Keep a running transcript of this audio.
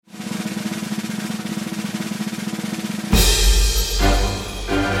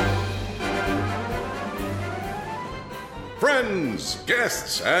friends,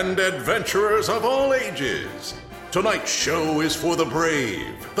 guests, and adventurers of all ages. Tonight's show is for the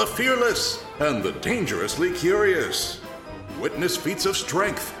brave, the fearless, and the dangerously curious. Witness feats of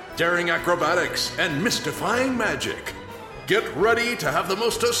strength, daring acrobatics, and mystifying magic. Get ready to have the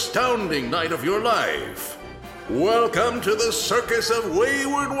most astounding night of your life. Welcome to the Circus of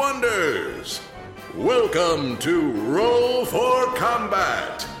Wayward Wonders. Welcome to Roll for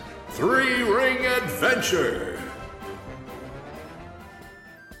Combat, Three-Ring Adventure.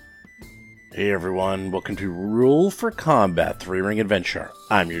 Hey everyone, welcome to Roll for Combat, Three-Ring Adventure.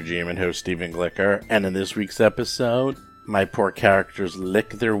 I'm your GM and host, Stephen Glicker, and in this week's episode, my poor characters lick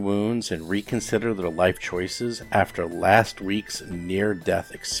their wounds and reconsider their life choices after last week's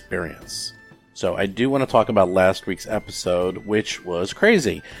near-death experience. So I do want to talk about last week's episode, which was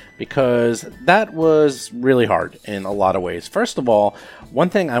crazy, because that was really hard in a lot of ways. First of all, one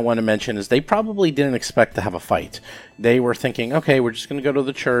thing I want to mention is they probably didn't expect to have a fight. They were thinking, okay, we're just going to go to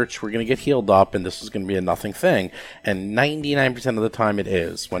the church, we're going to get healed up, and this is going to be a nothing thing. And 99% of the time it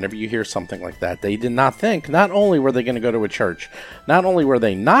is. Whenever you hear something like that, they did not think, not only were they going to go to a church, not only were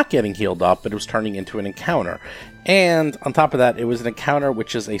they not getting healed up, but it was turning into an encounter. And on top of that, it was an encounter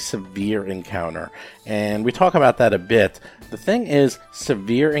which is a severe encounter. And we talk about that a bit. The thing is,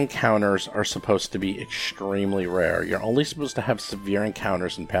 severe encounters are supposed to be extremely rare. You're only supposed to have severe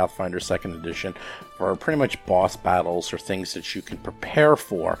encounters in Pathfinder 2nd Edition for pretty much boss battles or things that you can prepare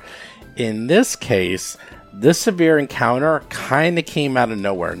for. In this case, this severe encounter kind of came out of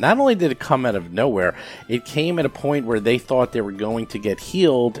nowhere. Not only did it come out of nowhere, it came at a point where they thought they were going to get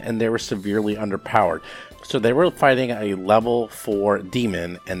healed and they were severely underpowered. So they were fighting a level 4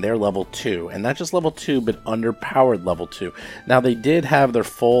 demon, and they're level 2. And not just level 2, but underpowered level 2. Now, they did have their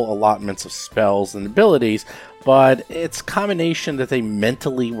full allotments of spells and abilities, but it's a combination that they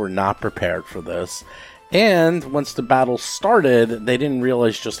mentally were not prepared for this. And once the battle started, they didn't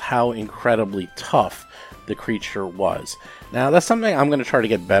realize just how incredibly tough the creature was. Now, that's something I'm going to try to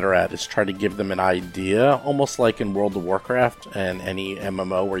get better at, is try to give them an idea, almost like in World of Warcraft and any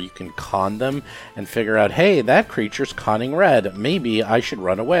MMO where you can con them and figure out, hey, that creature's conning red, maybe I should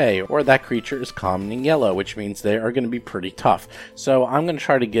run away, or that creature is conning yellow, which means they are going to be pretty tough. So I'm going to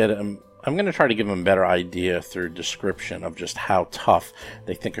try to give them a better idea through description of just how tough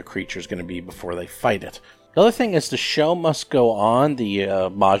they think a creature is going to be before they fight it. The other thing is the show must go on, the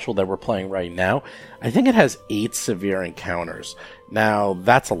module that we're playing right now. I think it has 8 severe encounters. Now,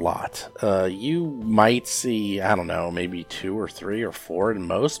 that's a lot. You might see, I don't know, maybe 2 or 3 or 4 at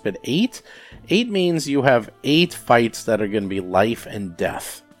most, but 8? 8 means you have 8 fights that are going to be life and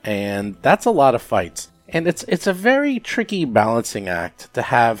death. And that's a lot of fights. And it's a very tricky balancing act to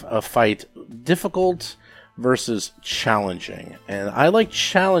have a fight difficult versus challenging. And I like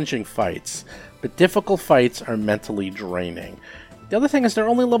challenging fights, but difficult fights are mentally draining. The other thing is they're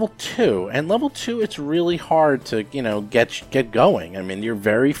only level 2, and level 2 it's really hard to, get going. I mean, you're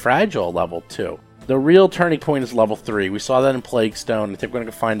very fragile level 2. The real turning point is level 3. We saw that in Plaguestone. I think we're going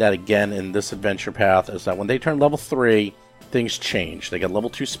to find that again in this adventure path, is that when they turn level 3, things change. They get level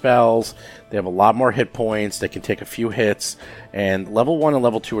 2 spells, they have a lot more hit points, they can take a few hits, and level 1 and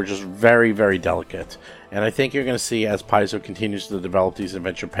level 2 are just very, very delicate. And I think you're going to see, as Paizo continues to develop these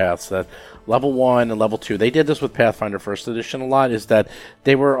adventure paths, that level 1 and level 2, they did this with Pathfinder 1st Edition a lot, is that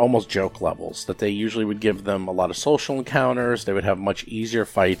they were almost joke levels, that they usually would give them a lot of social encounters, they would have much easier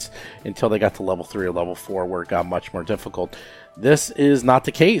fights until they got to level 3 or level 4, where it got much more difficult. This is not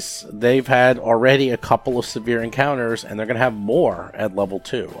the case. They've had already a couple of severe encounters, and they're going to have more at level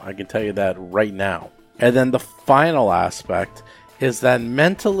 2. I can tell you that right now. And then the final aspect is that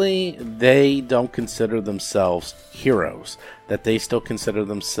mentally they don't consider themselves heroes, that they still consider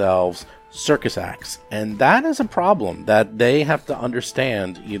themselves circus acts. And that is a problem that they have to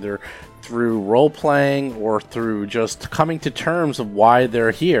understand, either through role-playing or through just coming to terms of why they're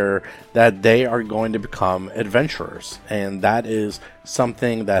here, that they are going to become adventurers. And that is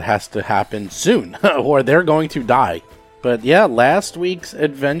something that has to happen soon, or they're going to die. But yeah, last week's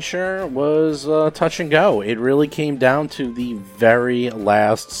adventure was touch and go. It really came down to the very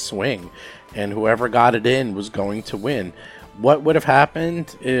last swing, and whoever got it in was going to win. What would have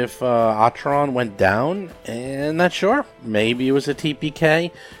happened if Atron went down? And not sure. Maybe it was a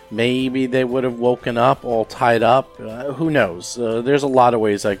TPK. Maybe they would have woken up all tied up. Who knows? There's a lot of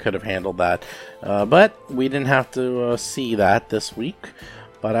ways I could have handled that. But we didn't have to see that this week.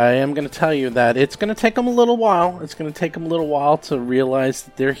 But I am going to tell you that it's going to take them a little while. It's going to take them a little while to realize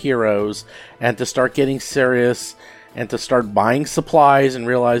that they're heroes and to start getting serious and to start buying supplies and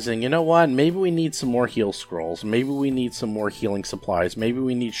realizing, you know what, maybe we need some more heal scrolls, maybe we need some more healing supplies, maybe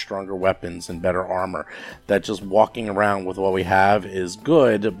we need stronger weapons and better armor, that just walking around with what we have is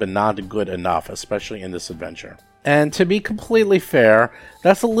good, but not good enough, especially in this adventure. And to be completely fair,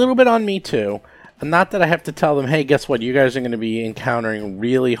 that's a little bit on me too. Not that I have to tell them, hey, guess what, you guys are going to be encountering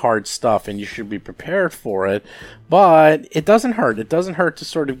really hard stuff and you should be prepared for it, but it doesn't hurt. It doesn't hurt to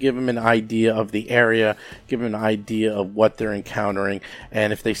sort of give them an idea of the area, give them an idea of what they're encountering,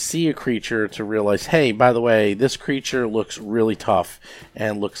 and if they see a creature to realize, hey, by the way, this creature looks really tough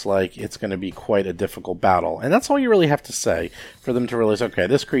and looks like it's going to be quite a difficult battle. And that's all you really have to say for them to realize, okay,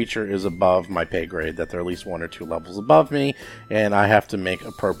 this creature is above my pay grade, that they're at least 1 or 2 levels above me, and I have to make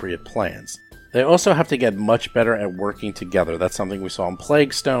appropriate plans. They also have to get much better at working together. That's something we saw in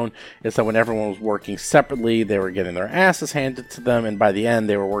Plaguestone, is that when everyone was working separately, they were getting their asses handed to them, and by the end,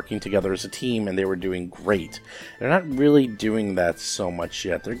 they were working together as a team, and they were doing great. They're not really doing that so much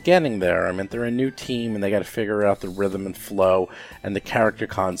yet. They're getting there. I mean, they're a new team, and they got to figure out the rhythm and flow and the character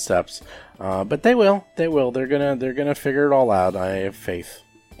concepts. But they will. They will. They're gonna figure it all out. I have faith.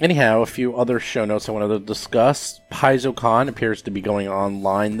 Anyhow, a few other show notes I wanted to discuss. PaizoCon appears to be going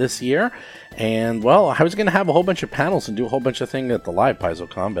online this year. And, well, I was going to have a whole bunch of panels and do a whole bunch of things at the live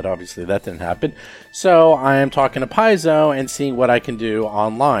PaizoCon, but obviously that didn't happen. So I am talking to Paizo and seeing what I can do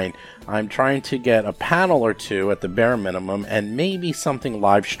online. I'm trying to get a panel or 2 at the bare minimum and maybe something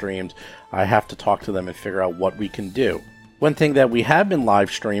live streamed. I have to talk to them and figure out what we can do. One thing that we have been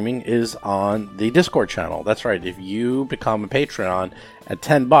live streaming is on the Discord channel. That's right. If you become a Patreon at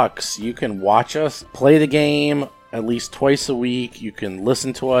 $10, you can watch us play the game at least twice a week. You can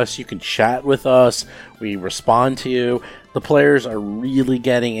listen to us. You can chat with us. We respond to you. The players are really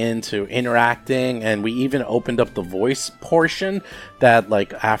getting into interacting, and we even opened up the voice portion that,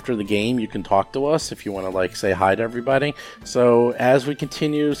 like, after the game, you can talk to us if you want to, like, say hi to everybody. So as we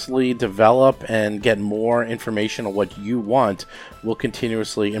continuously develop and get more information on what you want, we'll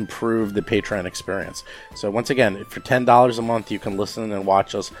continuously improve the Patreon experience. So once again, for $10 a month, you can listen and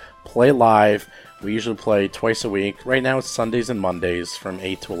watch us play live. We usually play twice a week. Right now it's Sundays and Mondays from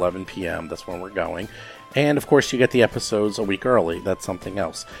 8 to 11 p.m. That's when we're going. And, of course, you get the episodes a week early. That's something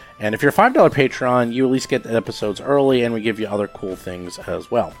else. And if you're a $5 Patreon, you at least get the episodes early, and we give you other cool things as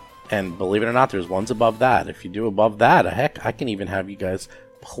well. And believe it or not, there's ones above that. If you do above that, heck, I can even have you guys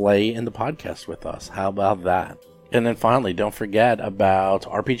play in the podcast with us. How about that? And then finally, don't forget about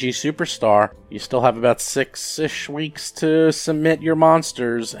RPG Superstar. You still have about 6-ish weeks to submit your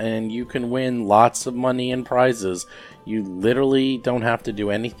monsters, and you can win lots of money and prizes. You literally don't have to do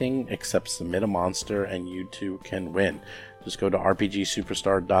anything except submit a monster, and you too can win. Just go to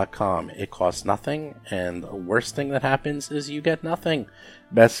rpgsuperstar.com. It costs nothing, and the worst thing that happens is you get nothing.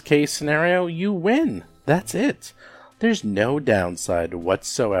 Best case scenario, you win. That's it. There's no downside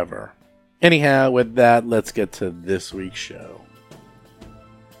whatsoever. Anyhow, with that, let's get to this week's show.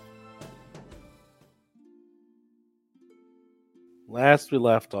 Last we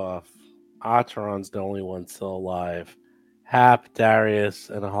left off, Acheron's the only one still alive. Hap,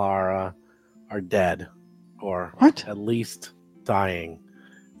 Darius, and Ahara are dead. Or at least dying.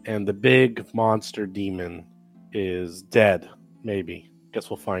 And the big monster demon is dead. Maybe.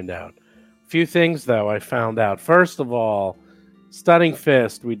 Guess we'll find out. A few things, though, I found out. First of all, Stunning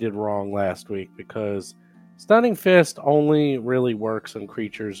Fist we did wrong last week, because Stunning Fist only really works on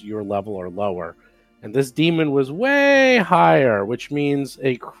creatures your level or lower. And this demon was way higher, which means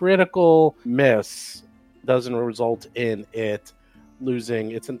a critical miss doesn't result in it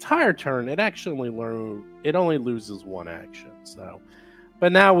losing its entire turn. It actually only loses 1 action.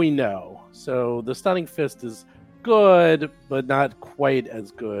 But now we know. So the Stunning Fist is good, but not quite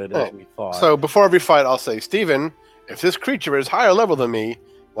as good as we thought. So before every fight, I'll say, Steven, if this creature is higher level than me,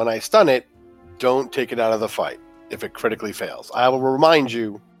 when I stun it, don't take it out of the fight if it critically fails. I will remind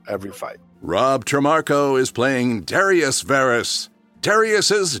you every fight. Rob Tremarco is playing Darius Varus,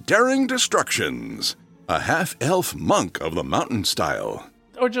 Darius's Daring Destructions, a half-elf monk of the mountain style.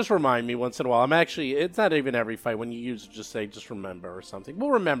 Or just remind me once in a while. It's not even every fight. When you use it, just say, just remember or something.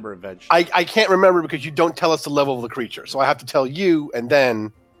 We'll remember eventually. I can't remember because you don't tell us the level of the creature. So I have to tell you, and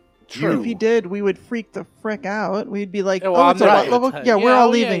then... True. If he did, we would freak the frick out. We'd be like, we're all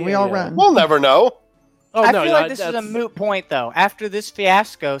leaving. We all run. We'll never know. I feel like this is a moot point, though. After this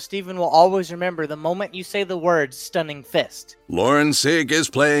fiasco, Steven will always remember the moment you say the words Stunning Fist. Lauren Sig is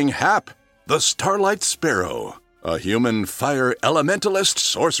playing Hap, the Starlight Sparrow, a human fire elementalist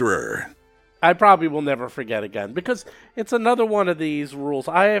sorcerer. I probably will never forget again, because it's another one of these rules.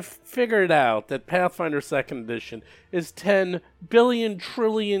 I have figured out that Pathfinder 2nd Edition is 10 billion,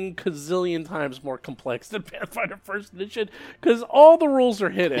 trillion, gazillion times more complex than Pathfinder 1st Edition, because all the rules are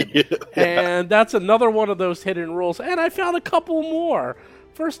hidden. Yeah. And that's another one of those hidden rules. And I found a couple more.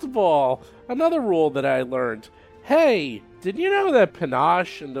 First of all, another rule that I learned. Hey, did you know that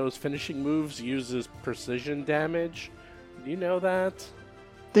Panache and those finishing moves uses precision damage? Did you know that?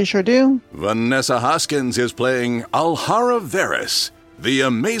 They sure do. Vanessa Hoskins is playing Alhara Varys, the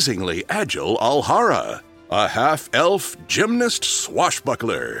amazingly agile Alhara, a half-elf gymnast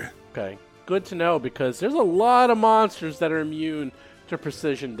swashbuckler. Okay, good to know, because there's a lot of monsters that are immune to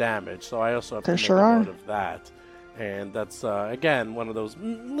precision damage, so I also have to make a note of that. And that's, again, one of those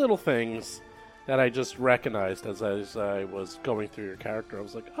little things that I just recognized as I was going through your character. I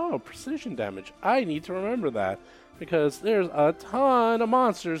was like, oh, precision damage. I need to remember that, because there's a ton of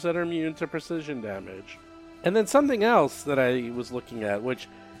monsters that are immune to precision damage. And then something else that I was looking at, which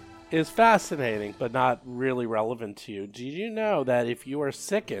is fascinating but not really relevant to you. Did you know that if you are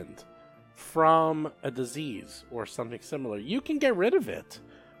sickened from a disease or something similar, you can get rid of it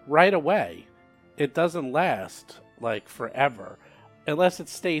right away? It doesn't last, like, forever, unless it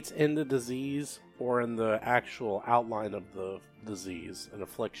states in the disease or in the actual outline of the disease, an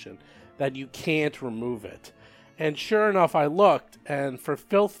affliction, that you can't remove it. And sure enough, I looked, and for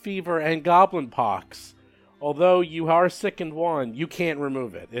filth fever and goblin pox, although you are sickened one, you can't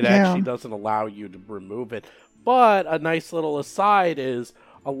remove it. It actually doesn't allow you to remove it. But a nice little aside is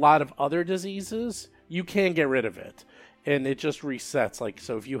a lot of other diseases, you can get rid of it. And it just resets. Like,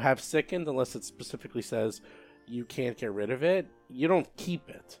 so if you have sickened, unless it specifically says you can't get rid of it, you don't keep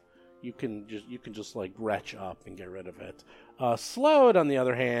it. You can just like retch up and get rid of it. Slowed, on the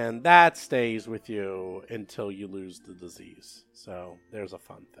other hand, that stays with you until you lose the disease. So there's a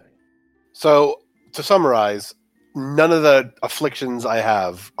fun thing. So to summarize, none of the afflictions I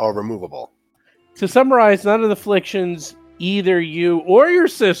have are removable. To summarize, none of the afflictions either you or your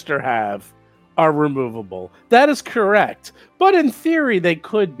sister have are removable. That is correct. But in theory, they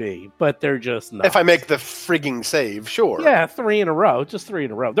could be, but they're just not. If I make the frigging save, sure. Yeah, 3 in a row. Just 3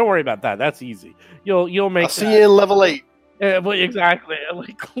 in a row. Don't worry about that. That's easy. You'll make. I'll see you in level 8. Well, exactly.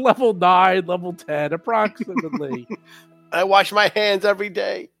 Like level 9, level 10, approximately. I wash my hands every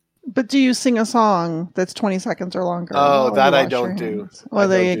day. But do you sing a song that's 20 seconds or longer? Oh, that I don't do. Well,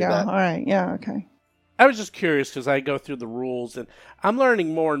 there you go. All right. Yeah, okay. I was just curious because I go through the rules and I'm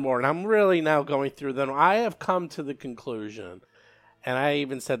learning more and more, and I'm really now going through them. I have come to the conclusion, and I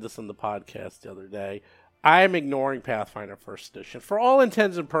even said this on the podcast the other day, I am ignoring Pathfinder 1st Edition. For all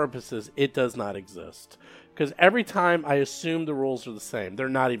intents and purposes, it does not exist. Because every time I assume the rules are the same, they're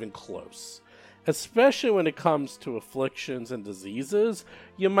not even close. Especially when it comes to afflictions and diseases,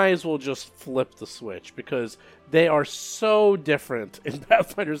 you might as well just flip the switch because they are so different in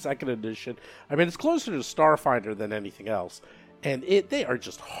Pathfinder 2nd Edition. I mean, it's closer to Starfinder than anything else. And they are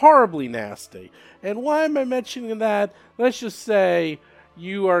just horribly nasty. And why am I mentioning that? Let's just say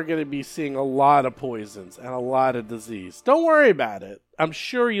you are going to be seeing a lot of poisons and a lot of disease. Don't worry about it. I'm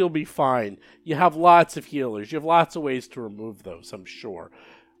sure you'll be fine. You have lots of healers. You have lots of ways to remove those, I'm sure.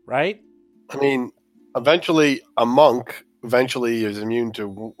 Right? I mean, eventually a monk is immune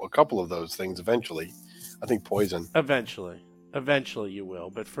to a couple of those things eventually. I think poison. Eventually you will,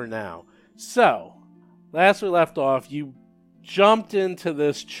 but for now. So, last we left off, you jumped into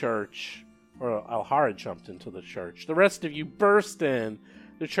this church, or Alhara jumped into the church. The rest of you burst in.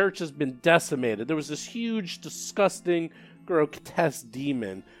 The church has been decimated. There was this huge, disgusting, grotesque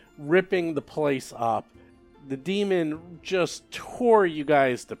demon ripping the place up. The demon just tore you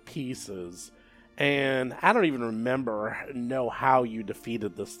guys to pieces. And I don't even know how you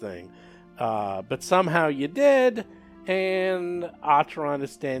defeated this thing. But somehow you did. And Atron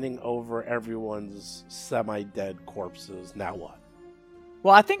is standing over everyone's semi-dead corpses. Now what?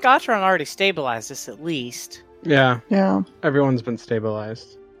 Well, I think Atron already stabilized us at least. Yeah. Yeah. Everyone's been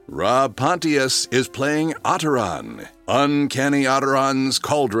stabilized. Rob Pontius is playing Otteron, Uncanny Otteron's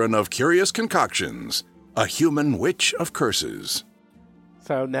Cauldron of Curious Concoctions, a human witch of curses.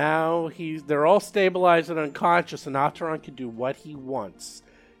 So now they're all stabilized and unconscious, and Otteron can do what he wants.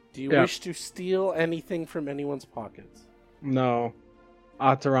 Do you wish to steal anything from anyone's pockets? No.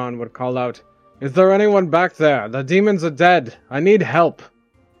 Otteron would call out, "Is there anyone back there? The demons are dead. I need help."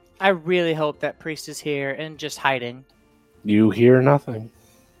 I really hope that priest is here and just hiding. You hear nothing.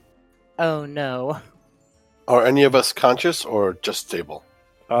 Oh no. Are any of us conscious or just stable?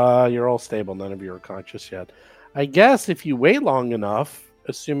 You're all stable. None of you are conscious yet. I guess if you wait long enough,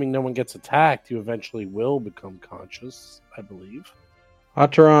 assuming no one gets attacked, you eventually will become conscious, I believe.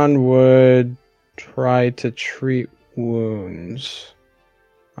 Ataran would try to treat wounds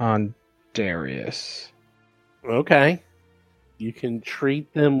on Darius. Okay. You can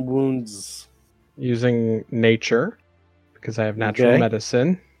treat them wounds. Using nature, because I have natural Okay.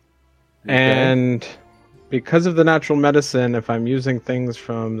 medicine. Okay. And because of the natural medicine, if I'm using things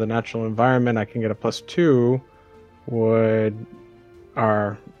from the natural environment, I can get a +2. Would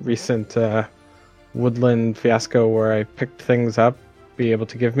our recent woodland fiasco where I picked things up be able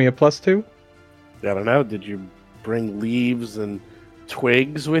to give me a +2? I don't know. Did you bring leaves and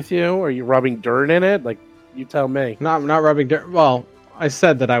twigs with you? Are you rubbing dirt in it? Like, you tell me. Not rubbing dirt. Well, I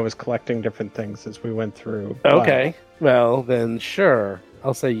said that I was collecting different things as we went through. but- Okay. Well, then sure.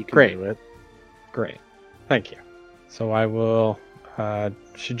 I'll say you can Great. do it. Great. Thank you. So I will...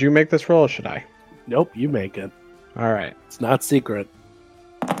 should you make this roll or should I? Nope, you make it. All right. It's not secret.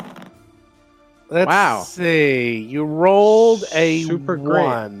 Let's Wow. see. You rolled a Super great.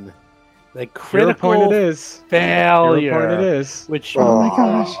 1. The Hero critical point it is. failure. Hero point it is. Which Oh my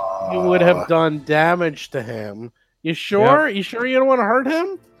gosh. you would have done damage to him. You sure? You sure you don't want to hurt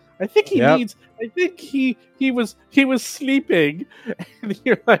him? I think he Yep. needs. I think he was sleeping, and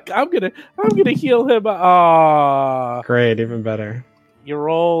you're like, I'm gonna heal him. Ah, Great, even better. you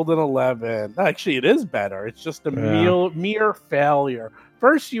rolled an 11. Actually, it is better. It's just a Yeah. mere failure.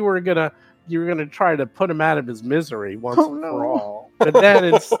 First, you were gonna try to put him out of his misery once Oh, and no. for all, but then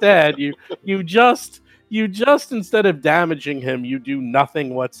instead you just instead of damaging him, you do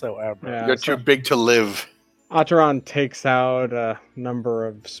nothing whatsoever. Yeah. You're too big to live. Ataran takes out a number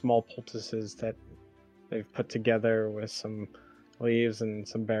of small poultices that they've put together with some leaves and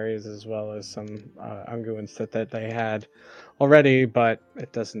some berries as well as some unguents that they had already, but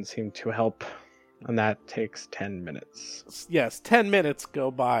it doesn't seem to help. And that takes 10 minutes. Yes, 10 minutes go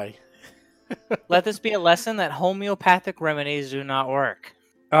by. Let this be a lesson that homeopathic remedies do not work.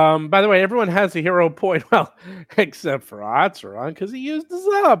 By the way, everyone has a hero point, well, except for Atzeron, because he used his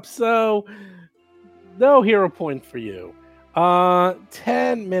up, so no hero point for you.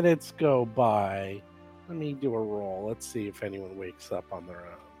 10 minutes go by. Let me do a roll. Let's see if anyone wakes up on their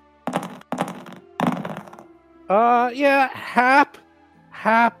own. Yeah, Hap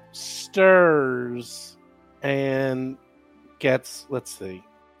stirs and gets, let's see.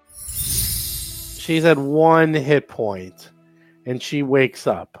 She's at 1 hit point, and she wakes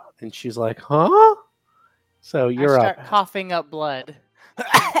up, and she's like, huh? So you're I start up. coughing up blood.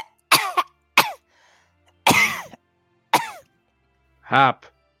 Hap,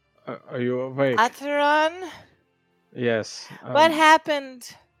 are you awake? Ataran, Yes. what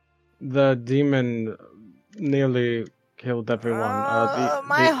happened? The demon nearly killed everyone.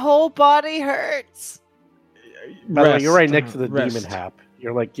 My whole body hurts. By the way, you're right rest, next to the rest. demon Hap.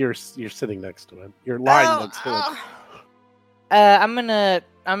 You're like you're sitting next to him. You're lying next to him. I'm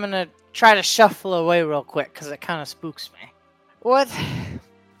gonna try to shuffle away real quick because it kind of spooks me. What?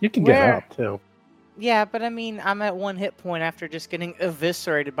 You can Where? get up too. Yeah, but I mean, I'm at 1 hit point after just getting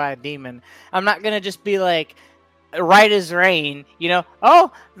eviscerated by a demon. I'm not gonna just be like, right as rain, you know?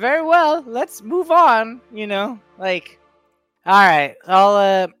 Oh, very well. Let's move on, you know? Like, all right, all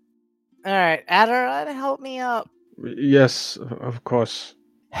right, Ataran, help me up. Yes, of course.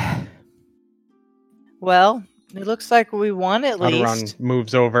 Well, it looks like we won at Ataran least.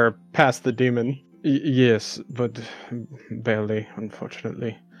 moves over past the demon. Yes, but barely,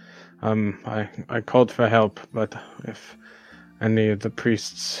 unfortunately. I called for help, but if any of the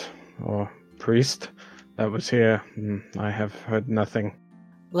priests or priest that was here, I have heard nothing.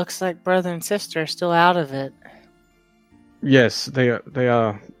 Looks like brother and sister are still out of it. Yes, they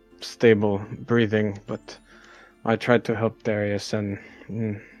are stable, breathing, but I tried to help Darius, and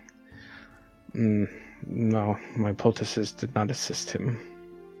no, my poultices did not assist him.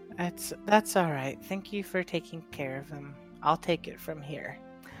 That's all right. Thank you for taking care of him. I'll take it from here.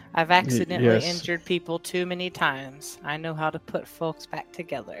 I've accidentally yes. injured people too many times. I know how to put folks back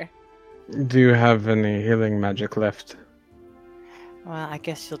together. Do you have any healing magic left? Well, I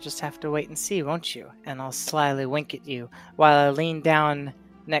guess you'll just have to wait and see, won't you? And I'll slyly wink at you while I lean down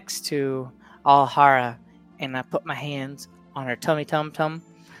next to Alhara and I put my hands on her tummy tum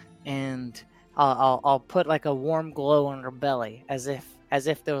and I'll put like a warm glow on her belly as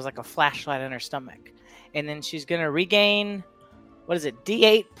if there was like a flashlight in her stomach. And then she's gonna regain, what is it,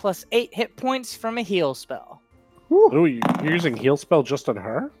 D8 plus 8 hit points from a heal spell. Oh, you're using heal spell just on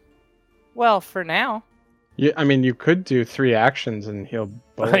her? Well, for now. Yeah, I mean, you could do 3 actions and heal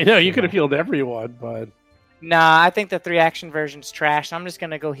both. I know you could have healed everyone, but Nah, I think the 3-action version's trash. I'm just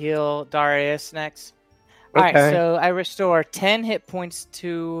gonna go heal Darius next. Alright, Okay. so I restore 10 hit points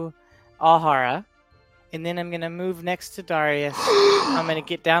to Alhara, And then I'm going to move next to Darius. I'm going to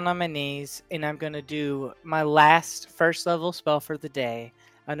get down on my knees, and I'm going to do my last first level spell for the day.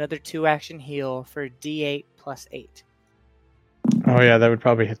 Another 2-action heal for D8 plus 8. Oh yeah, that would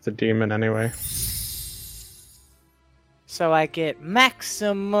probably hit the demon anyway. So I get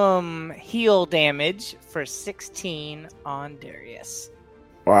maximum heal damage for 16 on Darius.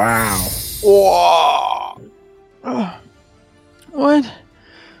 Wow. Whoa! Oh, what?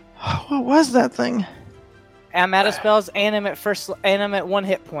 What was that thing? I'm out of spells, and I'm at 1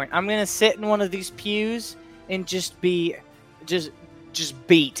 hit point. I'm gonna sit in one of these pews and just beat.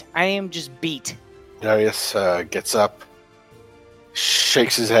 I am just beat. Darius gets up,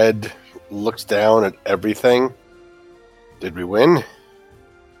 shakes his head, looks down at everything. Did we win?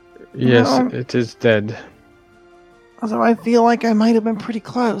 Yes, No. it is dead. Although I feel like I might have been pretty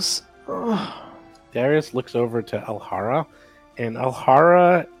close. Ugh. Darius looks over to Alhara, and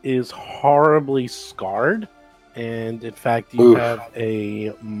Alhara is horribly scarred. And in fact, you Oof. have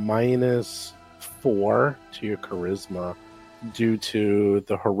a -4 to your charisma due to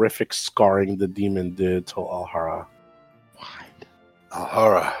the horrific scarring the demon did to Alhara.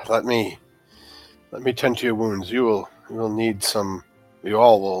 Alhara, let me tend to your wounds. You will need some. We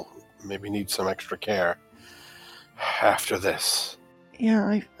all will maybe need some extra care after this.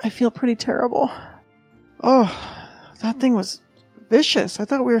 Yeah, I feel pretty terrible. Oh, that thing was vicious. I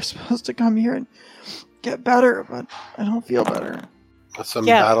thought we were supposed to come here and get better, but I don't feel better. That's some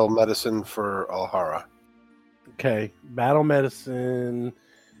Yeah. battle medicine for Alhara. Okay, battle medicine.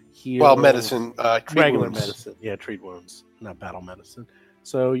 Heals, Well, medicine. Treat regular wounds. medicine. Yeah, treat wounds, not battle medicine.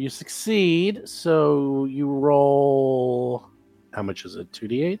 So you succeed. So you roll. How much is it?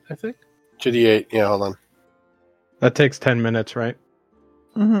 2d8, I think. 2d8. Yeah, hold on. That takes 10 minutes, right?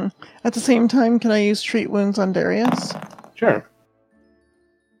 Mm-hmm. At the same time, can I use treat wounds on Darius? Sure.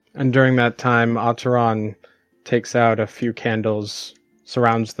 And during that time, Ataran takes out a few candles,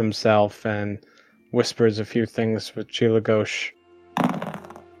 surrounds himself, and whispers a few things with Chilagosh.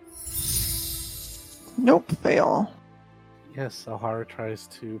 Nope, fail. Yes, Alhara tries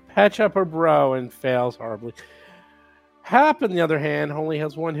to patch up her bro and fails horribly. Hap, on the other hand, only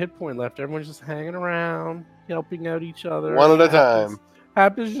has 1 hit point left. Everyone's just hanging around, helping out each other. One at a Hap time.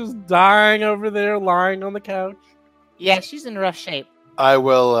 Hap is just dying over there, lying on the couch. Yeah, she's in rough shape. I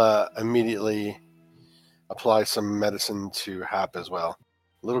will immediately apply some medicine to Hap as well.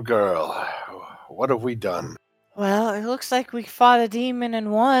 Little girl, what have we done? Well, it looks like we fought a demon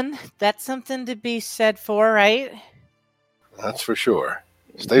and won. That's something to be said for, right? That's for sure.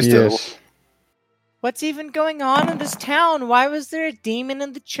 Stay still. Yes. What's even going on in this town? Why was there a demon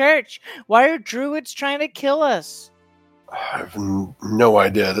in the church? Why are druids trying to kill us? I have no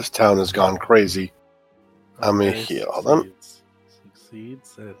idea. This town has gone crazy. I'm gonna Okay, heal. Hold on.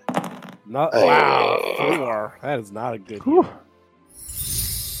 Succeeds. Not, Hey. wow, 4. That is not a good Whew. heal.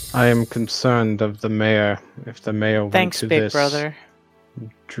 I am concerned of the mayor. If the mayor went Thanks, to big this brother.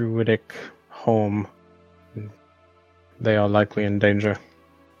 druidic home, they are likely in danger.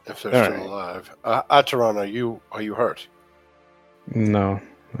 If they're All still right. alive. Ataran, are you hurt? No,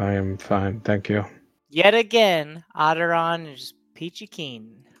 I am fine, thank you. Yet again, Otteron is peachy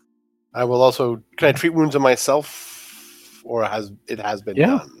keen. I will also. Can I treat wounds on myself, or has been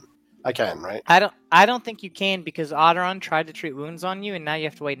Yeah. done? I can, right? I don't think you can because Otteron tried to treat wounds on you, and now you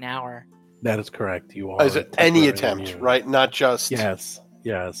have to wait an hour. That is correct. You are. Is it any temporarily attempt, immune. right? Not just. Yes.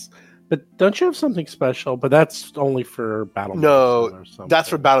 But don't you have something special? But that's only for battle. No, medicine or something. That's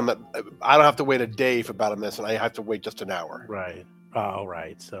for battle. I don't have to wait a day for battle medicine. I have to wait just an hour. Right. Oh,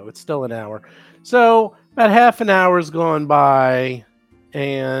 right. So it's still an hour. So about half an hour's gone by,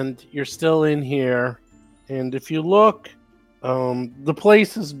 and you're still in here. And if you look, the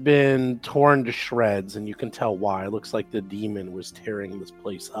place has been torn to shreds, and you can tell why. It looks like the demon was tearing this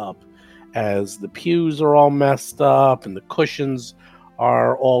place up, as the pews are all messed up, and the cushions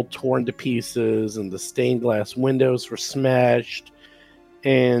are all torn to pieces, and the stained glass windows were smashed.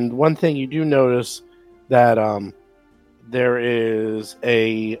 And one thing you do notice that there is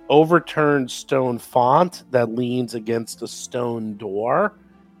a overturned stone font that leans against a stone door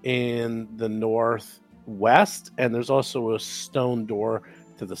in the northwest, and there's also a stone door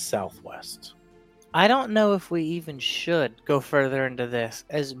to the southwest. I don't know if we even should go further into this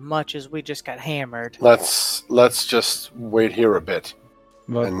as much as we just got hammered. Let's just wait here a bit.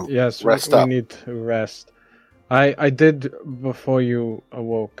 But And yes, rest we up. need to rest. I did, before you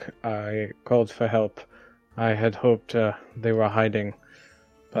awoke, I called for help. I had hoped they were hiding,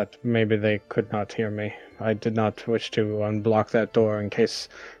 but maybe they could not hear me. I did not wish to unblock that door in case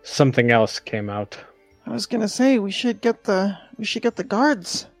something else came out. I was gonna say we should get the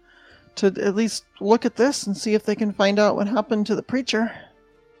guards to at least look at this and see if they can find out what happened to the preacher.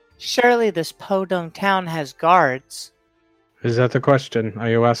 Surely this Podung town has guards. Is that the question? Are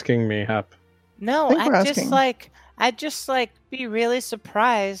you asking me, Hap? No, think we're I'd just be really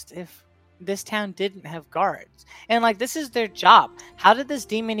surprised if this town didn't have guards. And this is their job. How did this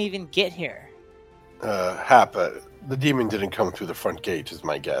demon even get here? Hap, the demon didn't come through the front gate, is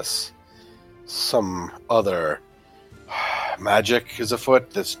my guess. Some other magic is afoot.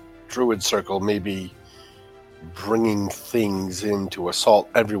 This druid circle may be bringing things in to assault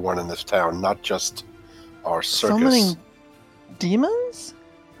everyone in this town, not just our circus. Summoning demons?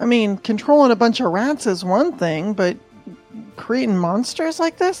 I mean, controlling a bunch of rats is one thing, but creating monsters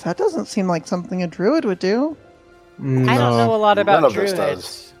like this? That doesn't seem like something a druid would do. I don't know a lot none about of this druids,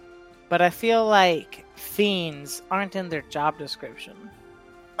 does. but I feel like fiends aren't in their job description.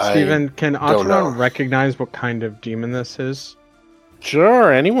 Stephen, can don't know. Atron recognize what kind of demon this is?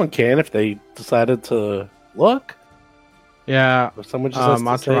 Sure, anyone can if they decided to look. Yeah, If someone just has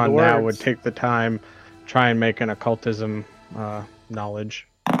to say the Atron now would words. take the time, try and make an occultism knowledge.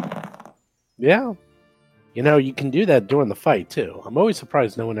 Yeah. You can do that during the fight, too. I'm always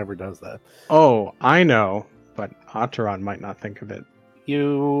surprised no one ever does that. Oh, I know, but Atron might not think of it.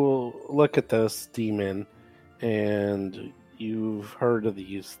 You look at this demon, and you've heard of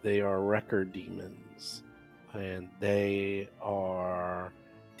these. They are record demons. And they are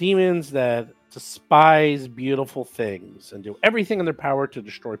demons that despise beautiful things and do everything in their power to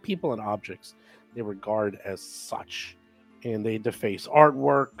destroy people and objects they regard as such. And they deface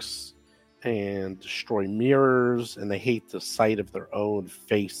artworks and destroy mirrors, and they hate the sight of their own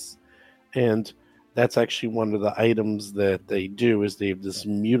face. And that's actually one of the items that they do, is they have this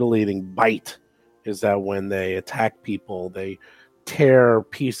mutilating bite, is that when they attack people, they tear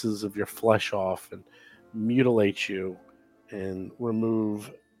pieces of your flesh off and mutilate you and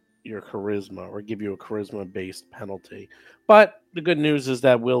remove your charisma, or give you a charisma-based penalty. But the good news is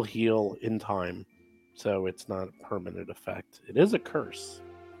that will heal in time, so it's not a permanent effect. It is a curse,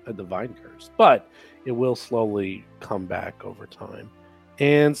 a divine curse, but it will slowly come back over time.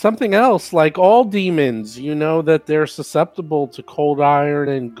 And something else, like all demons, you know that they're susceptible to cold iron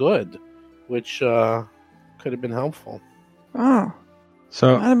and good, which could have been helpful. Oh,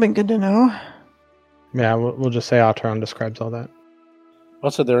 So, that'd have been good to know. yeah, we'll just say Atron describes all that.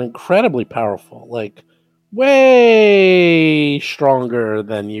 Also, they're incredibly powerful, like way stronger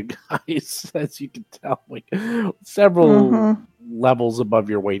than you guys, as you can tell, like several Mhm. levels above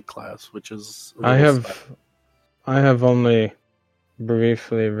your weight class, which is a I little I have only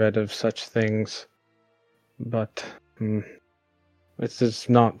briefly read of such things, but it's just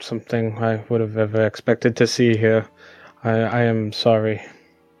not something I would have ever expected to see here. I am sorry.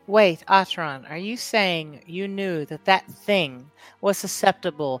 Wait, Atron, are you saying you knew that thing was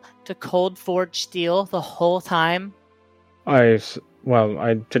susceptible to cold forged steel the whole time? I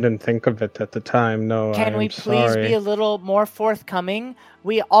didn't think of it at the time. No, Can I am we please sorry. be a little more forthcoming?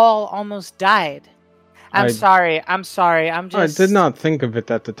 We all almost died. I'm I- sorry. I'm I did not think of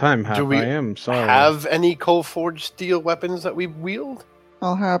it at the time, Hap. Do we I am sorry. have any cold-forged steel weapons that we wield?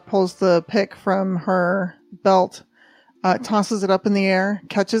 Alhara pulls the pick from her belt, tosses it up in the air,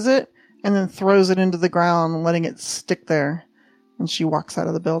 catches it, and then throws it into the ground, letting it stick there. And she walks out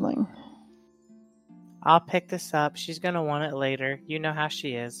of the building. I'll pick this up. She's gonna want it later. You know how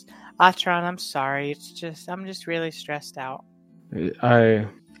she is. Atron, I'm sorry. I'm just really stressed out.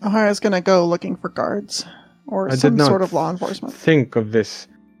 Alhara's gonna go looking for guards or I did some not sort of law enforcement. think of this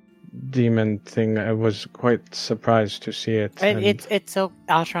demon thing. I was quite surprised to see it. and It's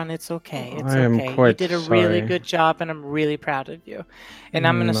Atron. It's okay. It's I am okay. You quite did a really sorry. good job, and I'm really proud of you. And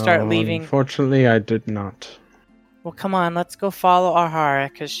I'm gonna start No, leaving. Unfortunately, I did not. Well, come on, let's go follow Alhara,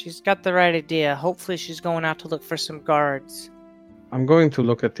 because she's got the right idea. Hopefully she's going out to look for some guards. I'm going to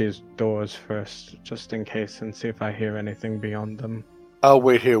look at these doors first, just in case, and see if I hear anything beyond them. I'll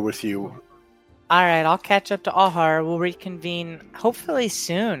wait here with you. Alright, I'll catch up to Alhara. We'll reconvene hopefully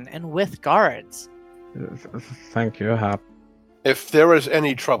soon, and with guards. Thank you, Hap. If there is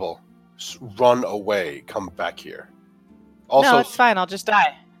any trouble, run away. Come back here. Also, No, it's fine, I'll just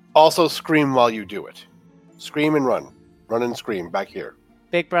die. also scream while you do it. Scream and run. Run and scream. Back here.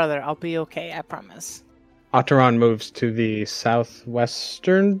 Big brother, I'll be okay, I promise. Ataran moves to the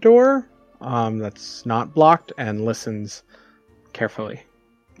southwestern door that's not blocked and listens carefully.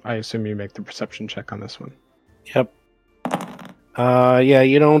 I assume you make the perception check on this one. Yep. Yeah,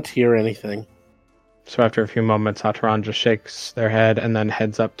 you don't hear anything. So after a few moments, Ataran just shakes their head and then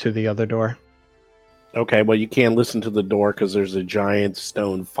heads up to the other door. Okay, well, you can't listen to the door because there's a giant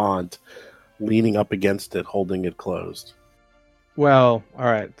stone font leaning up against it, holding it closed. Well, all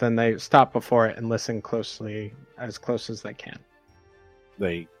right. Then they stop before it and listen closely, as close as they can.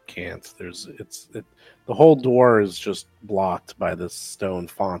 They can't. The whole door is just blocked by this stone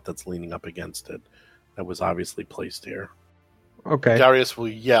font that's leaning up against it. That was obviously placed here. Okay. Darius will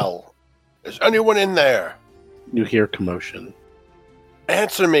yell, "Is anyone in there? You hear commotion.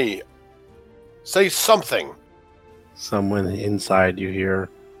 Answer me! Say something!" Someone inside you hear,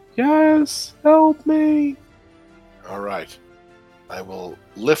 "Yes, help me." All right. I will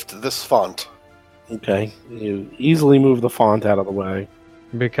lift this font. Okay, you easily move the font out of the way.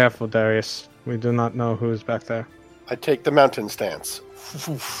 Be careful, Darius. We do not know who's back there. I take the mountain stance.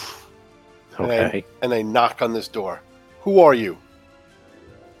 Okay. And I knock on this door. Who are you?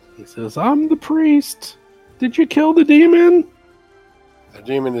 He says, "I'm the priest. Did you kill the demon?" The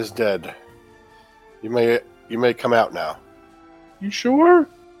demon is dead. You may come out now. You sure?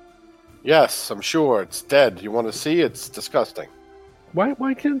 Yes, I'm sure. It's dead. You want to see? It's disgusting.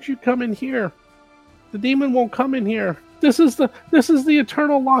 Why can't you come in here? The demon won't come in here. This is the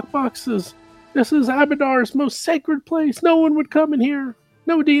eternal lockboxes. This is Abadar's most sacred place. No one would come in here.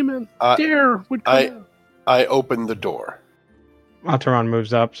 No demon dare would come in. I open the door. Ataran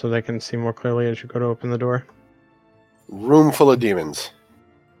moves up so they can see more clearly as you go to open the door. Room full of demons.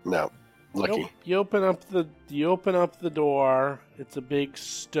 No. Lucky. Nope. You open up the door. It's a big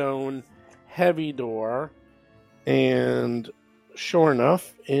stone, heavy door, and sure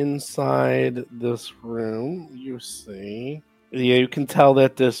enough, inside this room, you see. Yeah, you can tell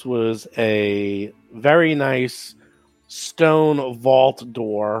that this was a very nice stone vault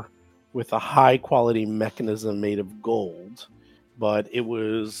door with a high quality mechanism made of gold, but it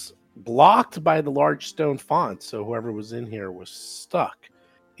was blocked by the large stone font, so whoever was in here was stuck.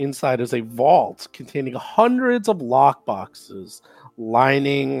 Inside is a vault containing hundreds of lockboxes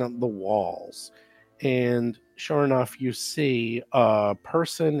lining the walls. And sure enough, you see a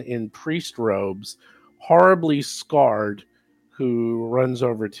person in priest robes, horribly scarred, who runs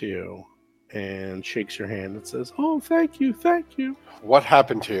over to you and shakes your hand and says, "Oh, thank you. What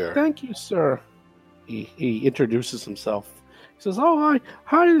happened here? Thank you, sir." He introduces himself. He says, "Oh,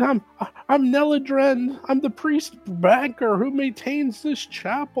 hi, I'm Neladren. I'm the priest banker who maintains this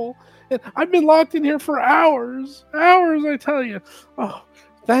chapel. And I've been locked in here for hours, I tell you. Oh,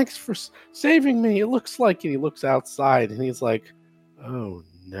 thanks for saving me. It looks like," and he looks outside and he's like, "Oh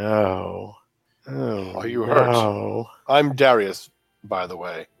no. Oh, Are you no. hurt? I'm Darius, by the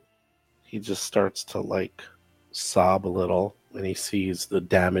way." He just starts to sob a little when he sees the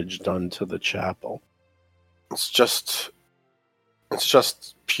damage done to the chapel. It's just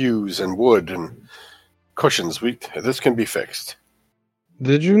pews and wood and cushions. This can be fixed.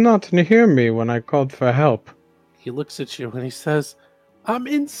 Did you not hear me when I called for help? He looks at you and he says, "I'm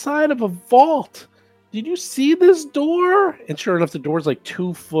inside of a vault. Did you see this door?" And sure enough, the door's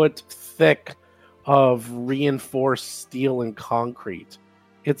 2 foot thick of reinforced steel and concrete.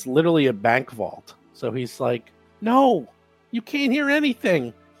 It's literally a bank vault. So he's like, "No, you can't hear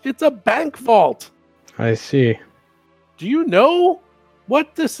anything. It's a bank vault. I see. Do you know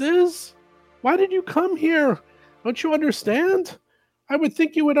what this is? Why did you come here? Don't you understand? I would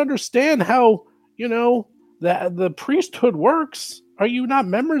think you would understand how, the priesthood works. Are you not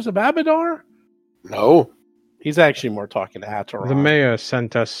members of Abadar?" No. He's actually more talking to Ataran. The mayor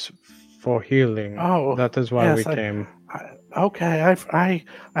sent us for healing. Oh, that is why yes, we came. Okay, I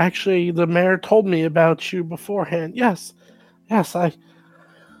actually, the mayor told me about you beforehand. Yes,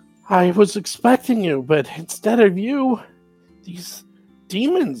 I was expecting you, but instead of you, these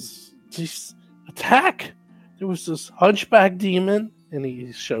demons just attack. There was this hunchback demon, and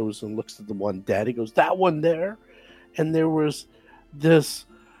he shows and looks at the one dead. He goes, "That one there." And there was this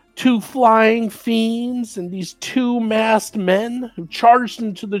 2 flying fiends and these 2 masked men who charged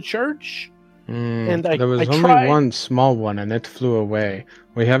into the church. And there was only one small one, and it flew away.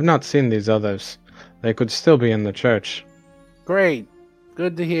 We have not seen these others. They could still be in the church. Great.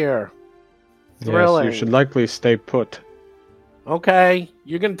 Good to hear. Thrilling. Yes, you should likely stay put. Okay.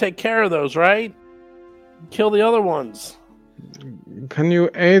 You're going to take care of those, right? Kill the other ones. Can you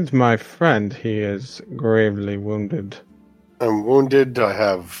aid my friend? He is gravely wounded. I'm wounded. I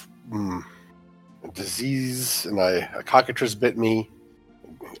have a disease, and a cockatrice bit me.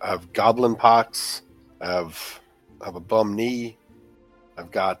 I have goblin pox. I have a bum knee.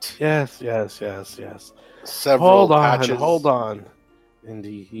 I've got Yes. several patches. Hold on. And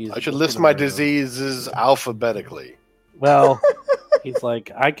he's I should list my diseases alphabetically. Well, he's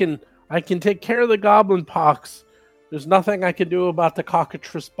like, I can take care of the goblin pox. There's nothing I can do about the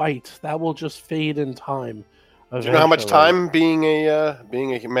cockatrice bite. That will just fade in time. Do you know how much time being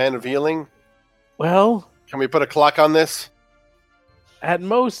a man of healing? Well, Can we put a clock on this? at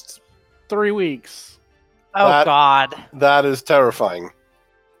most 3 weeks. Oh, That- God. That is terrifying.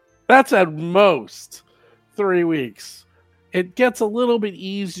 That's at most 3 weeks. It gets a little bit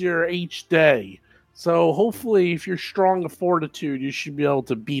easier each day. So hopefully, if you're strong of fortitude, you should be able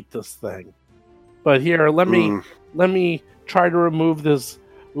to beat this thing. But here, let me try to remove this.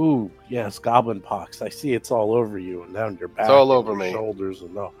 Ooh, yes, goblin pox. I see it's all over you and down your back. It's all and over your me. shoulders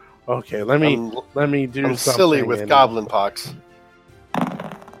and all. Okay, let me do I'm something. silly with and goblin pox.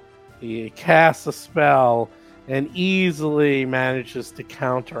 He casts a spell and easily manages to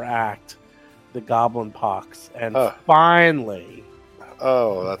counteract the goblin pox, and finally,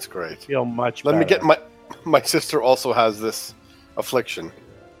 Oh, that's great. feel much Let better. me get my sister also has this affliction.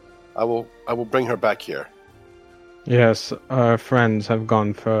 I will bring her back here. Yes, our friends have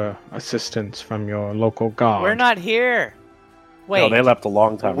gone for assistance from your local guard. We're not here. Wait. No, they left a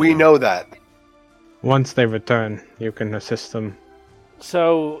long time We ago. know that. Once they return, you can assist them.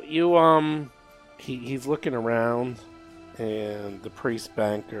 So you he's looking around, and the priest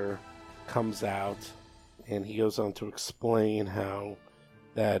banker comes out, and he goes on to explain how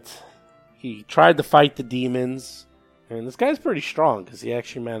that he tried to fight the demons, and this guy's pretty strong because he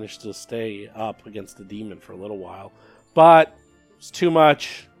actually managed to stay up against the demon for a little while, but it was too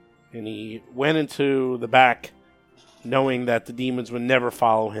much, and he went into the back knowing that the demons would never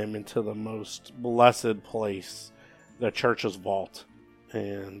follow him into the most blessed place, the church's vault.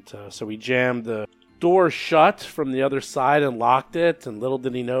 And so he jammed the door shut from the other side and locked it, and little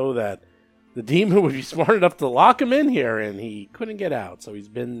did he know that the demon would be smart enough to lock him in here, and he couldn't get out. So he's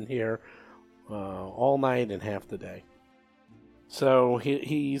been here all night and half the day. So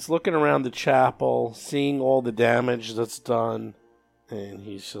he's looking around the chapel, seeing all the damage that's done, and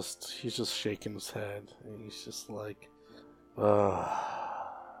he's just shaking his head, and he's just like,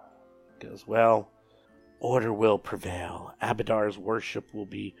 goes, well, order will prevail. Abadar's worship will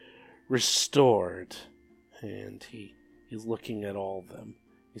be restored. And he's looking at all of them.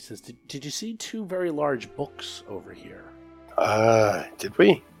 He says, did you see 2 very large books over here? Did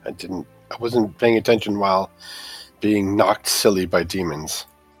we? I wasn't paying attention while being knocked silly by demons.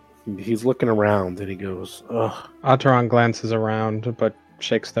 He's looking around and he goes, ugh. Ataran glances around, but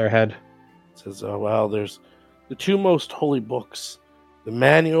shakes their head. Says, oh, well, there's the 2 most holy books, the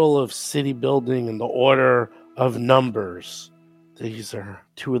Manual of City Building and the Order of Numbers. These are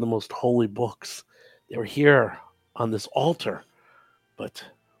 2 of the most holy books. They were here on this altar, but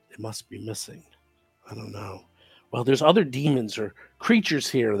they must be missing. I don't know. Well, there's other demons or creatures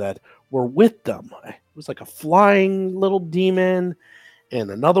here that were with them. It was like a flying little demon and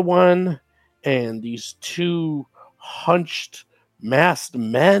another one, and these 2 hunched, masked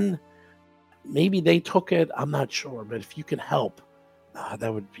men. Maybe they took it. I'm not sure, but if you can help,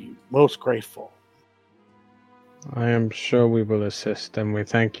 that would be most grateful. I am sure we will assist, and we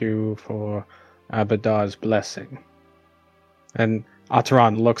thank you for Abadar's blessing. And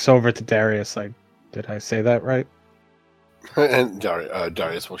Ataran looks over to Darius like, did I say that right? And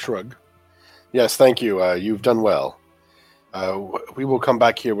Darius will shrug. Yes, thank you. You've done well. We will come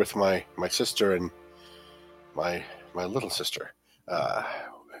back here with my sister and my little sister.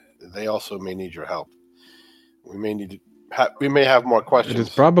 They also may need your help. We may have more questions. It is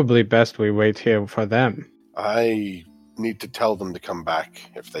probably best we wait here for them. I need to tell them to come back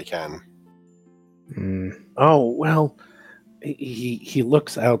if they can. Oh, well, he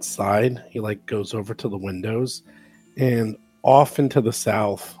looks outside. He goes over to the windows and off into the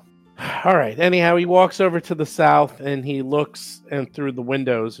south. All right. Anyhow, he walks over to the south and he looks and through the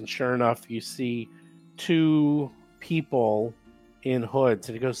windows, and sure enough, you see 2 people in hoods,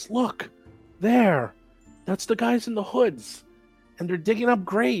 and he goes, "Look, there. That's the guys in the hoods, and they're digging up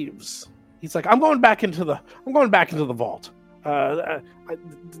graves." He's like, "I'm going back into the vault.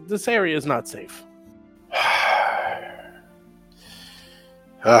 This area is not safe."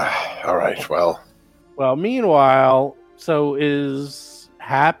 All right. Well, meanwhile, so is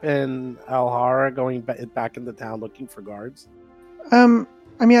Hap and Alhara going back into town looking for guards? I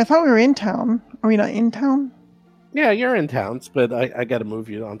mean, I thought we were in town. Are we not in town? Yeah, you're in towns, but I got to move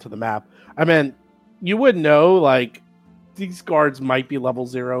you onto the map. I mean, you would know, these guards might be level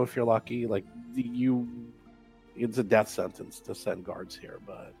 0 if you're lucky. It's a death sentence to send guards here,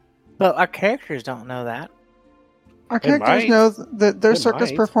 but our characters don't know that. Our They characters might. know that they're They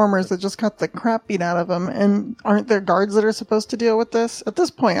circus might. performers that just got the crap beat out of them, and aren't there guards that are supposed to deal with this? At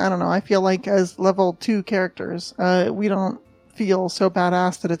this point, I don't know. I feel like as level 2 characters, we don't feel so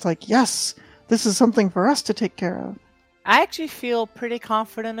badass that it's like, yes, this is something for us to take care of. I actually feel pretty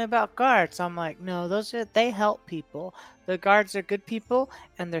confident about guards. I'm like, no, they help people. The guards are good people,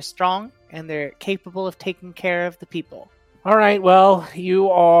 and they're strong, and they're capable of taking care of the people. All right, well, you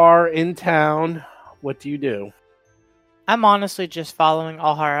are in town. What do you do? I'm honestly just following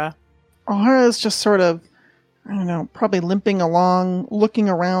Alhara. O'Hara's just sort of, I don't know, probably limping along, looking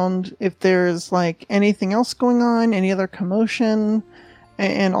around if there's like anything else going on, any other commotion,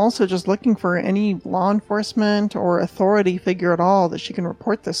 and also just looking for any law enforcement or authority figure at all that she can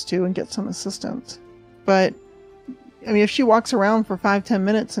report this to and get some assistance. But, I mean, if she walks around for 5-10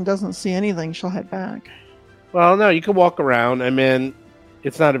 minutes and doesn't see anything, she'll head back. Well, no, you can walk around. I mean,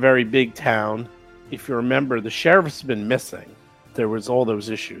 it's not a very big town. If you remember, the sheriff's been missing. There was all those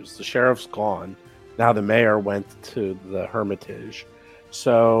issues. The sheriff's gone. Now the mayor went to the Hermitage.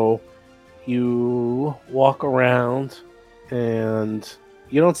 So you walk around and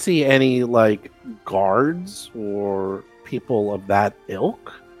you don't see any, like, guards or people of that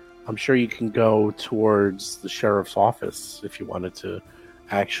ilk. I'm sure you can go towards the sheriff's office if you wanted to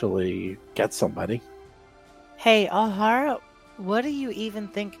actually get somebody. Hey, Alhara, what do you even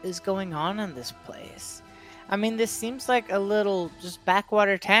think is going on in this place? I mean, this seems like a little just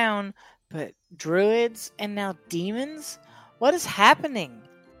backwater town, but druids and now demons? What is happening?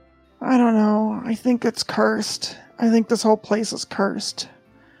 I don't know. I think it's cursed. I think this whole place is cursed.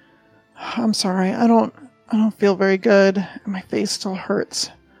 I'm sorry. I don't feel very good. My face still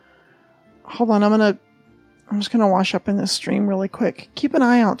hurts. Hold on. I'm just gonna wash up in this stream really quick. Keep an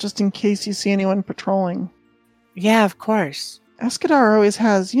eye out just in case you see anyone patrolling. Yeah, of course. Escadar always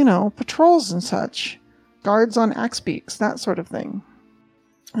has, patrols and such. Guards on axe beaks, that sort of thing.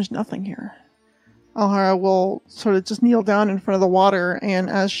 There's nothing here. Alhara will sort of just kneel down in front of the water, and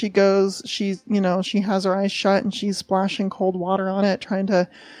as she goes, she has her eyes shut and she's splashing cold water on it, trying to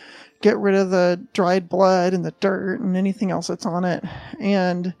get rid of the dried blood and the dirt and anything else that's on it.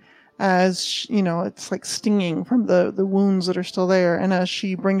 And as, it's like stinging from the wounds that are still there. And as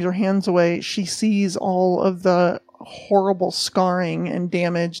she brings her hands away, she sees all of the horrible scarring and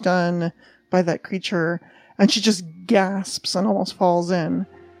damage done by that creature. And she just gasps and almost falls in.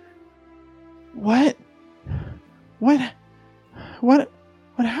 What happened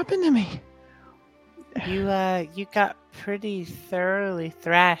to me? You got pretty thoroughly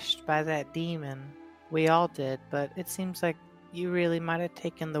thrashed by that demon. We all did, but it seems like you really might have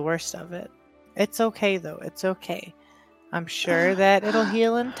taken the worst of it. It's okay, though. It's okay. I'm sure that it'll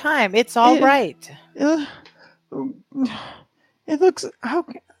heal in time. It's all right. It looks... How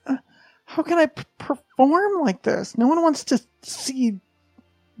can I perform like this? No one wants to see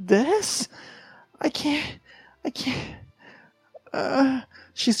this? I can't...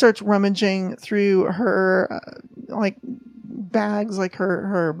 She starts rummaging through her, bags, like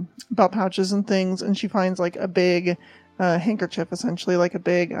her belt pouches and things, and she finds, like, a big... handkerchief, essentially, like a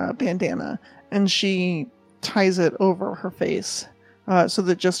big bandana, and she ties it over her face so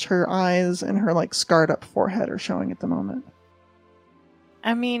that just her eyes and her scarred up forehead are showing at the moment.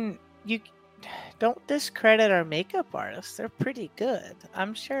 I mean, you don't discredit our makeup artists. They're pretty good.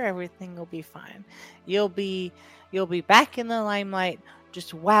 I'm sure everything will be fine. You'll be back in the limelight,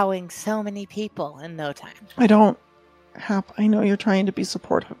 just wowing so many people in no time. I know you're trying to be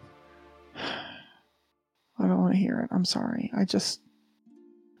supportive. I don't want to hear it. I'm sorry. There's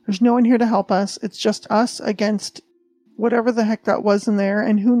no one here to help us. It's just us against whatever the heck that was in there,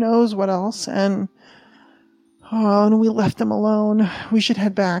 and who knows what else. And we left them alone. We should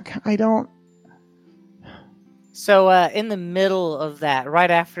head back. So, in the middle of that,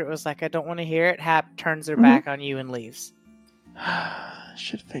 right after it was like, I don't want to hear it, Hap turns her back on you and leaves.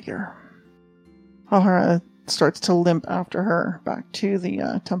 Should figure. Alhara starts to limp after her back to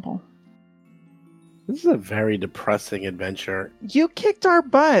the temple. This is a very depressing adventure. You kicked our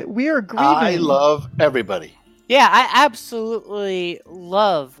butt. We are grieving. I love everybody. Yeah, I absolutely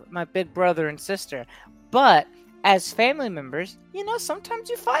love my big brother and sister. But as family members, sometimes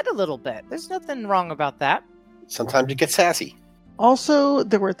you fight a little bit. There's nothing wrong about that. Sometimes you get sassy. Also,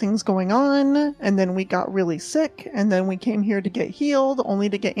 there were things going on, and then we got really sick, and then we came here to get healed, only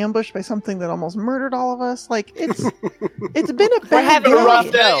to get ambushed by something that almost murdered all of us. It's been a bad having a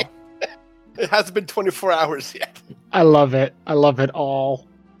rough day. It hasn't been 24 hours yet. I love it. I love it all.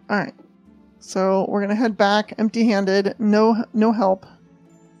 All right. So we're going to head back empty-handed, no help.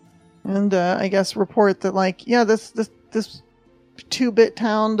 And I guess report that this 2-bit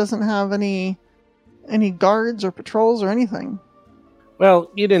town doesn't have any guards or patrols or anything.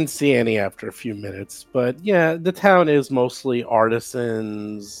 Well, you didn't see any after a few minutes, but yeah, the town is mostly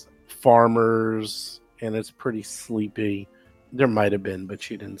artisans, farmers, and it's pretty sleepy. There might have been,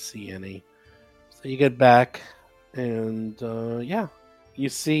 but you didn't see any. So you get back, and you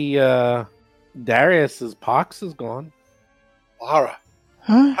see Darius's pox is gone. Alhara,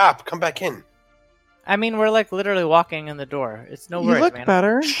 Huh? Hap, come back in. I mean, we're like literally walking in the door. It's no You worries, look man.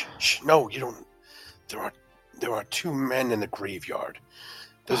 better. Shh, no, you don't. There are two men in the graveyard.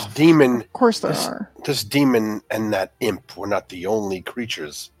 This demon, Of course there are. this demon and that imp were not the only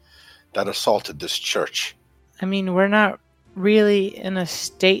creatures that assaulted this church. I mean, we're not really in a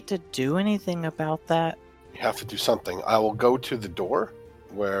state to do anything about that. You have to do something. I will go to the door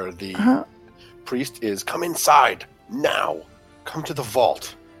where the Uh, priest is. Come inside now. Come to the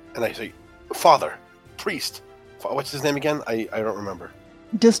vault. And I say, Father, priest. What's his name again? I don't remember.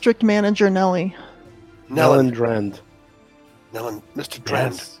 District Manager Nellie. Nellen Drend. Nellen, Mr.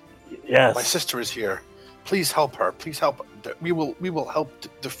 Drend. Yes. My sister is here. Please help her. Please help. We will help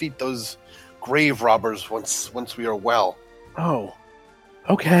defeat those grave robbers once we are well. Oh.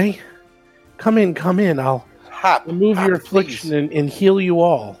 Okay. Come in. I'll Hap, remove your affliction please. and heal you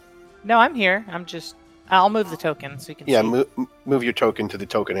all. No, I'm here. I'll move the token so you can Yeah, see. move your token to the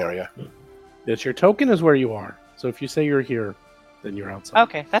token area. Yes, your token is where you are. So if you say you're here, then you're outside.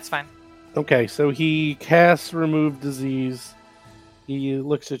 Okay, that's fine. Okay, so he casts Remove Disease. He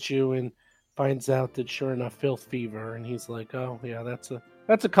looks at you and finds out that sure enough, filth fever, and he's like, "Oh yeah, that's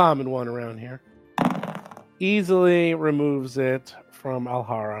a common one around here." Easily removes it from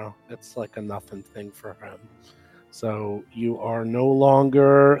Alhara. It's like a nothing thing for him. So you are no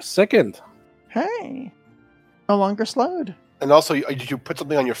longer sickened. Hey. No longer slowed. And also, did you put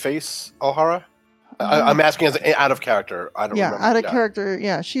something on your face, Alhara? I'm asking as out of character. I don't remember. Out of character.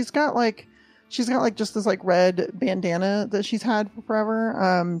 Yeah, she's got like just this like red bandana that she's had for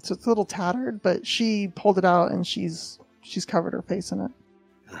forever. So it's a little tattered, but she pulled it out and she's covered her face in it.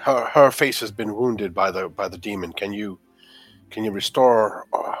 Her face has been wounded by the demon. Can you restore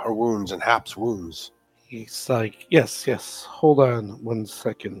her wounds and Hap's wounds? He's like, yes. Hold on 1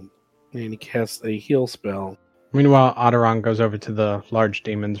 second. And he casts a heal spell. Meanwhile, Adoran goes over to the large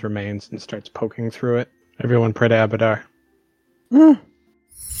demon's remains and starts poking through it. Everyone pray to Abadar. Mm.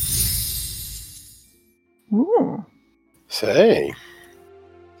 Ooh, Say,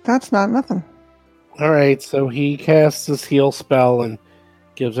 that's not nothing. All right, so he casts his heal spell and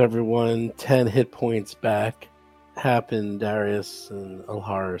gives everyone 10 hit points back. Hap and Darius and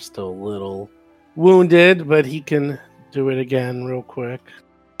Alhara are still a little wounded, but he can do it again real quick.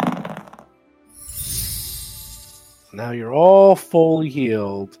 Now you're all fully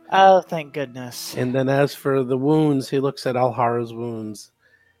healed. Oh, thank goodness. And then as for the wounds, he looks at Alhara's wounds.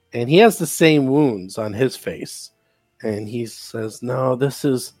 And he has the same wounds on his face. And he says, "No, this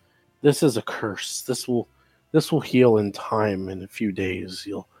is a curse. This will heal in time. In a few days,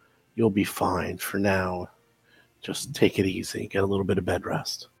 you'll be fine. For now, just take it easy. Get a little bit of bed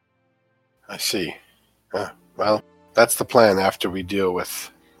rest." I see. Well, that's the plan after we deal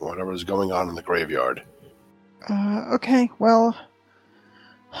with whatever's going on in the graveyard. Okay, well,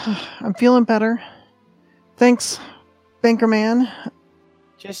 I'm feeling better. Thanks, Banker Man.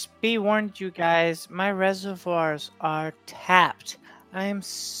 Just be warned, you guys. My reservoirs are tapped. I am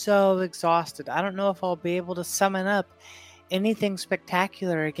so exhausted. I don't know if I'll be able to summon up anything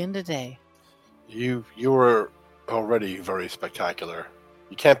spectacular again today. You were already very spectacular.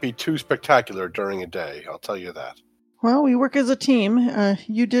 You can't be too spectacular during a day, I'll tell you that. Well, we work as a team.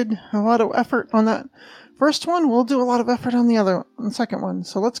 You did a lot of effort on that first one. We'll do a lot of effort on the second one.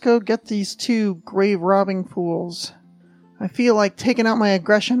 So let's go get these two grave robbing fools. I feel like taking out my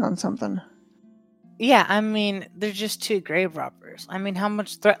aggression on something. Yeah, I mean, they're just two grave robbers. I mean, how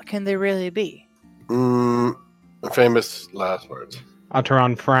much threat can they really be? Famous last words.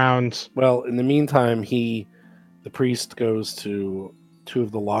 Adoran frowns. Well, in the meantime, the priest goes to two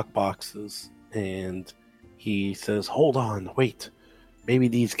of the lock boxes and he says, "Hold on, wait. Maybe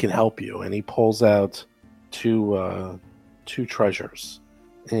these can help you." And he pulls out two treasures.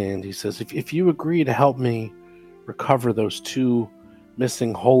 And he says, if you agree to help me recover those two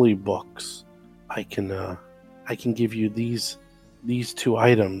missing holy books, I can give you these two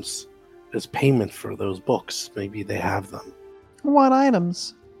items as payment for those books. Maybe they have them. What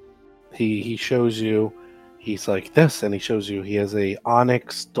items? He shows you. He's like this, and he shows you he has a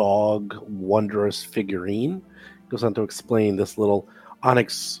onyx dog wondrous figurine. He goes on to explain this little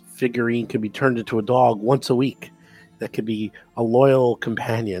onyx figurine can be turned into a dog once a week. That could be a loyal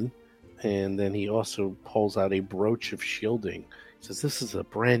companion. And then he also pulls out a brooch of shielding. He says, "This is a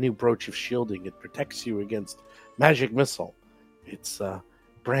brand new brooch of shielding. It protects you against magic missile. It's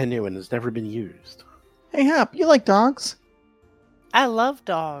brand new and has never been used." Hey, Hap, you like dogs? I love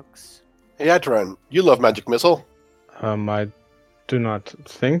dogs. Hey, Adoran, you love Magic Missile? I do not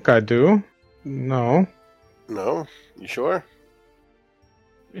think I do. No. No? You sure?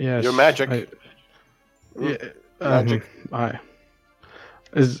 Yes. You're magic. Yeah, Magic.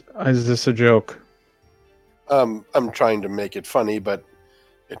 Is this a joke? I'm trying to make it funny, but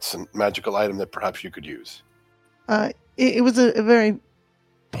it's a magical item that perhaps you could use. It was a very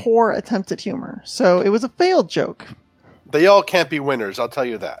poor attempt at humor, so it was a failed joke. They all can't be winners, I'll tell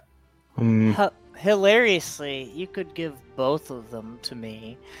you that. Hilariously, you could give both of them to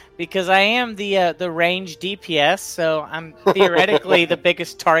me because I am the range DPS, so I'm theoretically the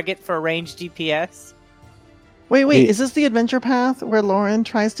biggest target for range DPS. Wait, is this the adventure path where Lauren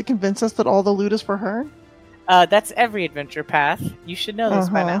tries to convince us that all the loot is for her? That's every adventure path. You should know this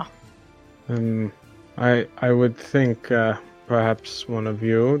by now. I would think perhaps one of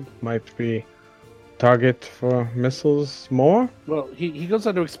you might be target for missiles more. Well, he goes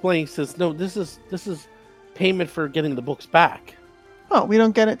on to explain. He says, "No, this is payment for getting the books back." Oh, we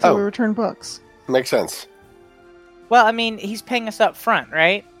don't get it till we return books. Makes sense. Well, I mean, he's paying us up front,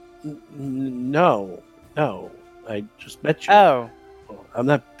 right? No, I just met you. Oh, I'm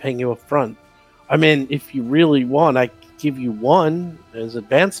not paying you up front. I mean, if you really want, I could give you one as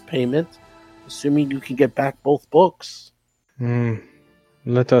advance payment, assuming you can get back both books.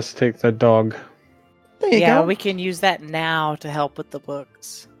 Let us take the dog. There you go. we can use that now to help with the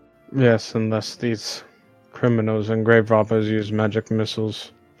books. Yes, unless these criminals and grave robbers use magic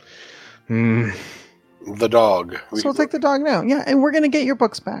missiles. The dog. So we'll take the dog now. Yeah, and we're going to get your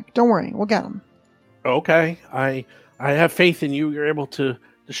books back. Don't worry, we'll get them. Okay, I have faith in you. You're able to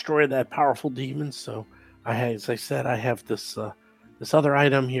destroy that powerful demon. So, as I said, I have this other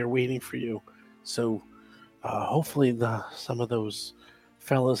item here waiting for you. So, hopefully, some of those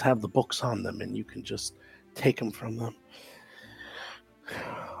fellas have the books on them, and you can just take them from them.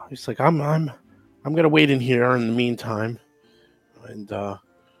 He's like, I'm gonna wait in here in the meantime, and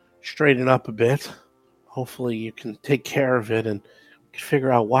straighten up a bit. Hopefully, you can take care of it and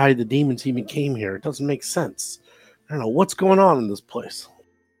figure out why the demons even came here. It doesn't make sense. I don't know what's going on in this place.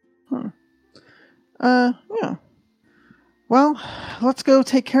 Yeah. Well, let's go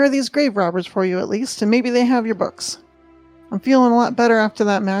take care of these grave robbers for you at least, and maybe they have your books. I'm feeling a lot better after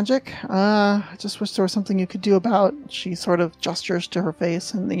that magic. I just wish there was something you could do about. She sort of gestures to her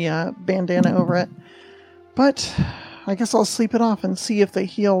face and the bandana over it. But I guess I'll sleep it off and see if they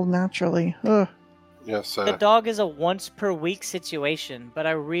heal naturally. Ugh. Yes. The dog is a once per week situation, but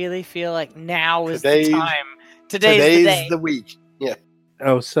I really feel like now is the time. Today's the week. Yeah.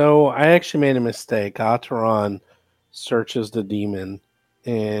 Oh, so I actually made a mistake. Ataran searches the demon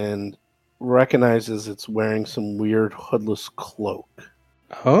and recognizes it's wearing some weird hoodless cloak.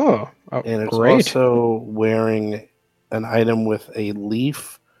 Oh, and it's great. also wearing an item with a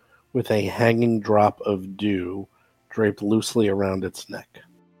leaf with a hanging drop of dew draped loosely around its neck.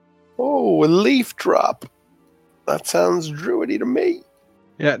 Oh, a leaf drop. That sounds druidy to me.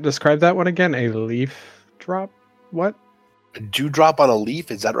 Yeah, describe that one again. A leaf drop? What? A dewdrop on a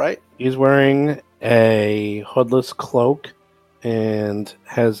leaf, is that right? He's wearing a hoodless cloak and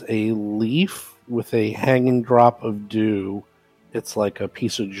has a leaf with a hanging drop of dew. It's like a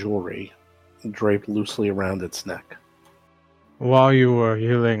piece of jewelry draped loosely around its neck. While you were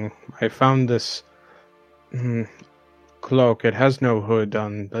healing, I found this cloak. It has no hood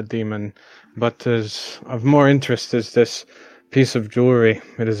on the demon, but is of more interest is this piece of jewelry.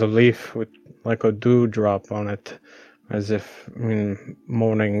 It is a leaf with like a dewdrop on it, as if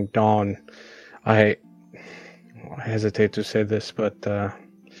morning dawn. I hesitate to say this, but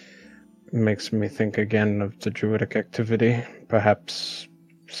it makes me think again of the druidic activity, perhaps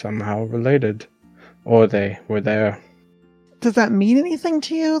somehow related, or they were there. Does that mean anything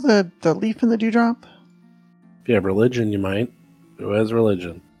to you, the leaf and the dewdrop? If you have religion, you might. Who has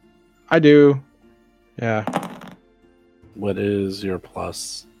religion? I do. Yeah. What is your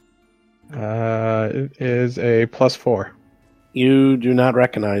plus? It is a +4. You do not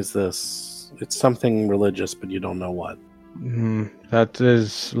recognize this. It's something religious, but you don't know what. That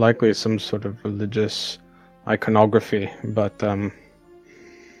is likely some sort of religious iconography, but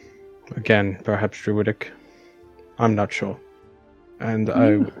again, perhaps druidic. I'm not sure. And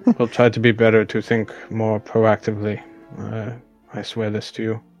I will try to be better to think more proactively. I swear this to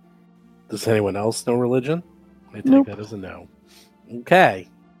you. Does anyone else know religion? I take Nope. that as a no. Okay.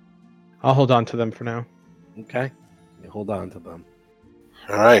 I'll hold on to them for now. Okay. You hold on to them.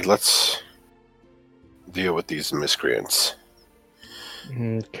 All right, let's deal with these miscreants.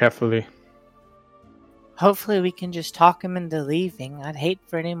 Carefully. Hopefully we can just talk him into leaving. I'd hate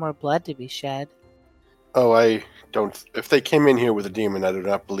for any more blood to be shed. Oh, I don't... If they came in here with a demon, I do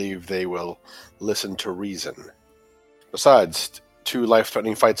not believe they will listen to reason. Besides, 2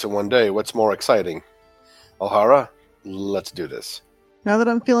 life-threatening fights in one day, what's more exciting? Alhara, let's do this. Now that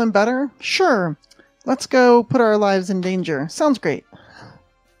I'm feeling better, sure. Let's go put our lives in danger. Sounds great.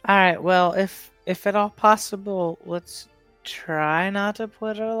 Alright, well, if if at all possible, let's try not to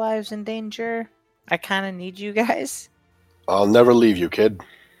put our lives in danger. I kind of need you guys. I'll never leave you, kid.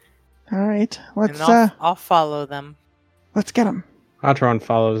 All right, And I'll follow them. let's get him. Atron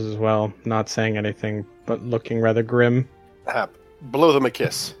follows as well, not saying anything, but looking rather grim. Hap, blow them a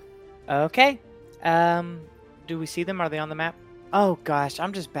kiss. Okay. Do we see them? Are they on the map? Oh gosh,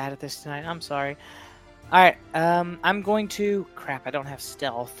 I'm just bad at this tonight. I'm sorry. All right. I'm going to. Crap, I don't have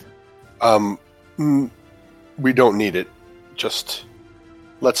stealth. We don't need it. Just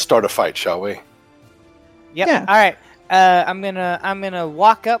let's start a fight, shall we? Yep. Yeah. All right. I'm gonna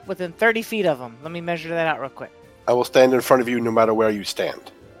walk up within 30 feet of them. Let me measure that out real quick. I will stand in front of you no matter where you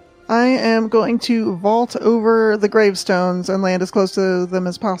stand. I am going to vault over the gravestones and land as close to them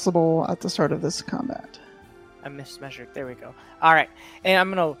as possible at the start of this combat. I mismeasured. There we go. All right, and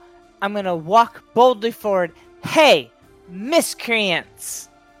I'm gonna walk boldly forward. Hey, miscreants!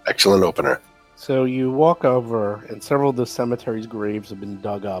 Excellent opener. So you walk over, and several of the cemetery's graves have been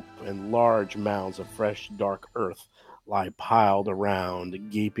dug up, and large mounds of fresh, dark earth lie piled around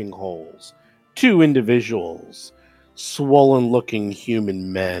gaping holes. 2 individuals, swollen-looking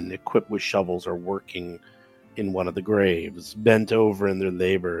human men equipped with shovels, are working in one of the graves. Bent over in their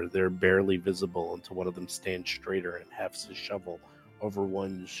labor, they're barely visible until one of them stands straighter and hefts his shovel over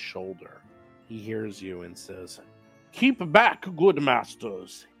one's shoulder. He hears you and says, "Keep back, good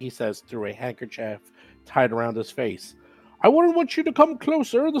masters," he says through a handkerchief tied around his face. "I wouldn't want you to come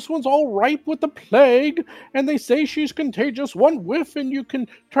closer. This one's all ripe with the plague, and they say she's contagious. One whiff and you can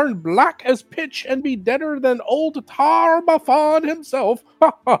turn black as pitch and be deader than old Tar Baphon himself.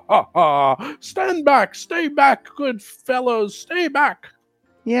 Ha ha ha ha! Stand back, stay back, good fellows, stay back."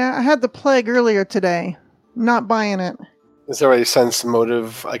 Yeah, I had the plague earlier today. Not buying it. Is there a sense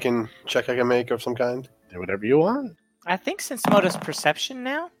motive I can make of some kind? Do whatever you want. I think since Moto's perception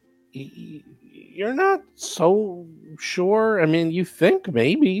now. You're not so sure. I mean, you think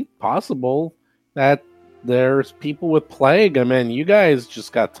maybe possible that there's people with plague. I mean, you guys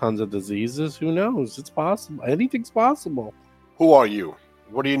just got tons of diseases. Who knows? It's possible. Anything's possible. Who are you?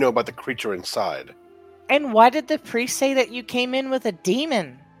 What do you know about the creature inside? And why did the priest say that you came in with a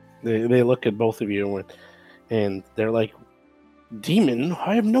demon? They look at both of you and they're like, "Demon?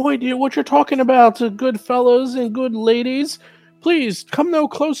 I have no idea what you're talking about, good fellows and good ladies. Please, come no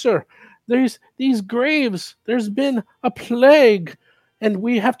closer. There's these graves. There's been a plague, and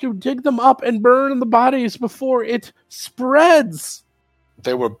we have to dig them up and burn the bodies before it spreads."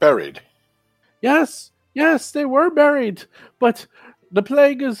 They were buried. Yes, they were buried, but the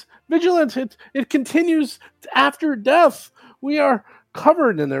plague is vigilant. It continues after death. We are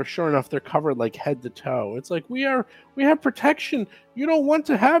covered, and sure enough, they're covered like head to toe. It's like we have protection. You don't want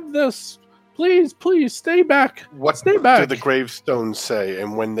to have this. Please, stay back. Stay back. What do the gravestones say?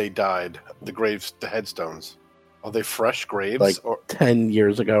 And when they died, the headstones, are they fresh graves? Like or 10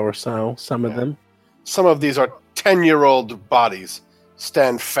 years ago or so, some of them. Some of these are 10-year-old bodies.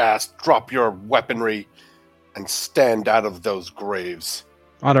 Stand fast, drop your weaponry, and stand out of those graves.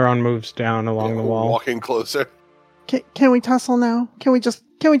 Otteron moves down along the wall. Walking closer. Can we tussle now? Can we just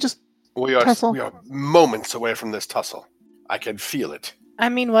We are tussle? we are moments away from this tussle. I can feel it. I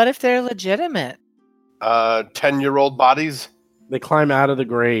mean, what if they're legitimate? 10-year-old bodies? They climb out of the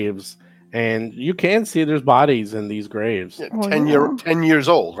graves, and you can see there's bodies in these graves. Yeah, Oh, 10 years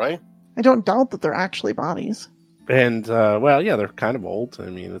old, right? I don't doubt that they're actually bodies. And they're kind of old. I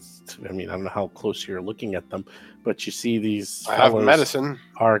mean, I don't know how close you're looking at them, but you see these I have fellows medicine.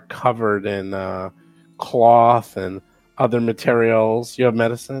 are covered in cloth and other materials. You have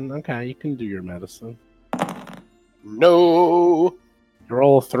medicine? Okay, you can do your medicine. No. You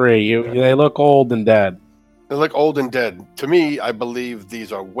roll 3. They look old and dead. They look old and dead. To me, I believe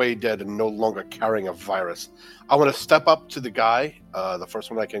these are way dead and no longer carrying a virus. I want to step up to the guy, the first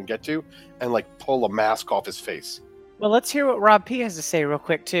one I can get to, and pull a mask off his face. Well, let's hear what Rob P has to say real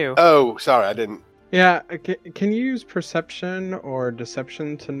quick too. Oh, sorry, I didn't. Yeah, can you use perception or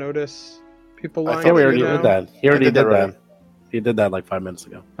deception to notice people lying? Yeah, we already down? did that. He already did already. that. He did that like 5 minutes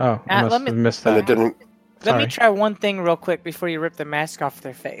ago. Oh, I must have missed And that. it didn't. Let me Sorry. try one thing real quick before you rip the mask off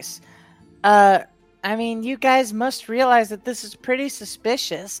their face. I mean, you guys must realize that this is pretty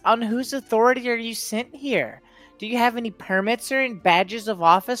suspicious. On whose authority are you sent here? Do you have any permits or any badges of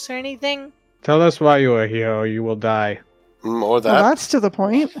office or anything? Tell us why you are here, or you will die. Or that. Well, that's to the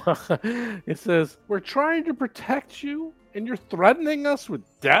point. It says, "We're trying to protect you, and you're threatening us with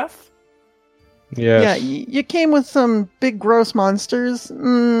death?" Yes. Yeah, you came with some big gross monsters.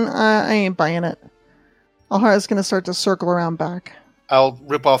 I ain't buying it. Alhara's gonna start to circle around back. I'll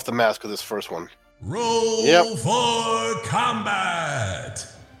rip off the mask of this first one. Roll Yep. for combat.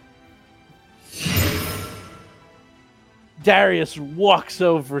 Darius walks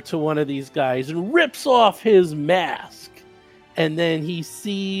over to one of these guys and rips off his mask. And then he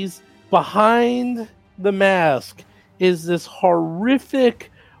sees behind the mask is this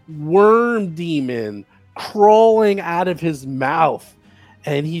horrific worm demon crawling out of his mouth.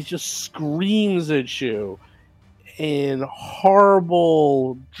 And he just screams at you in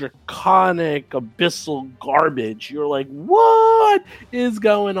horrible, draconic, abyssal garbage. You're like, what is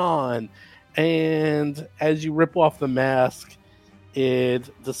going on? And as you rip off the mask, it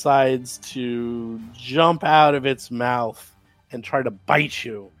decides to jump out of its mouth and try to bite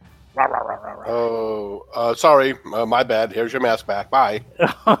you. Rah, rah, rah, rah, rah. Oh, sorry. My bad. Here's your mask back. Bye.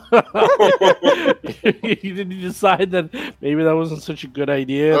 You decide that maybe that wasn't such a good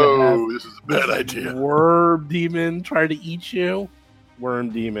idea. Oh, this is a bad idea. Worm demon try to eat you.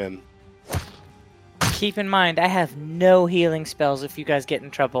 Worm demon. Keep in mind, I have no healing spells if you guys get in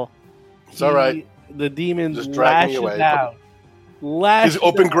trouble. It's all right. The demon Just drag me lashes away. out. His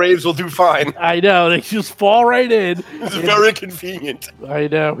open graves will do fine. I know, they just fall right in. It's very convenient. I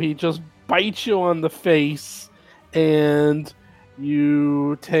know, he just bites you on the face, and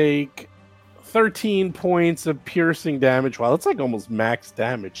you take 13 points of piercing damage. Wow, that's like almost max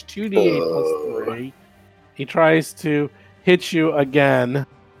damage. 2d8 plus 3. He tries to hit you again.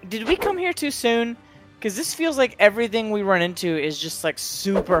 Did we come here too soon? Because this feels like everything we run into is just like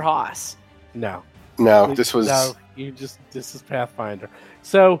super Hoss. No. No, this was... No, this is Pathfinder.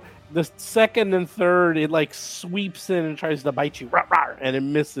 So the second and third, it like sweeps in and tries to bite you, rah, rah, and it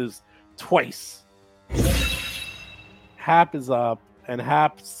misses twice. Hap is up, and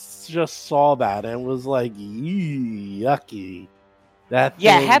Hap just saw that and was like, yucky. That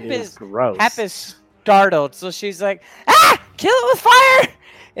thing Hap is gross. Hap is startled, so she's like, "Ah, kill it with fire!"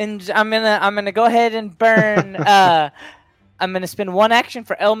 And I'm gonna go ahead and burn. I'm gonna spend 1 action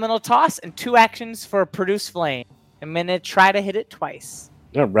for elemental toss and 2 actions for produce flame. I'm gonna try to hit it twice.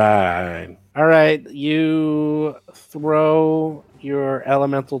 All right. You throw your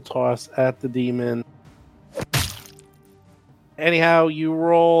elemental toss at the demon. Anyhow, you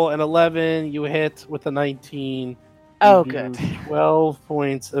roll an 11. You hit with a 19. Oh, You good. do 12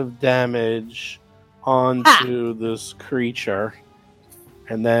 points of damage onto this creature.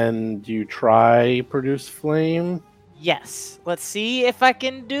 And then do you try produce flame? Yes. Let's see if I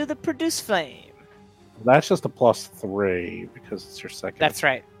can do the produce flame. That's just a +3 because it's your second. That's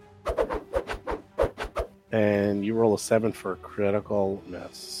right. And you roll a 7 for a critical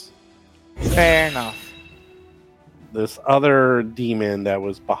miss. Fair enough. This other demon that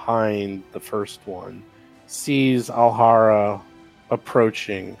was behind the first one sees Alhara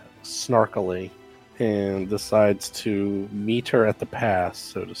approaching snarkily and decides to meet her at the pass,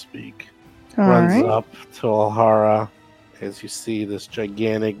 so to speak. All Runs right. up to Alhara as you see this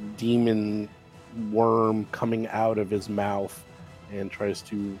gigantic demon worm coming out of his mouth and tries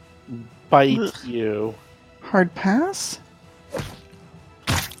to bite Ugh. you. Hard pass.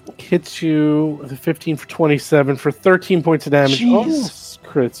 Hits you with a 15 for 27 for 13 points of damage. Jeez. Almost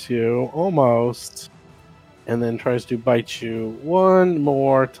crits you. Almost. And then tries to bite you one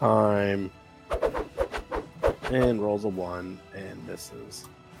more time. And rolls a 1 and misses.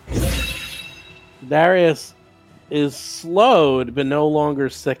 Darius is slowed but no longer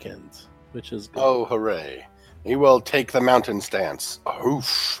sickened, which is good. Oh, hooray. He will take the mountain stance.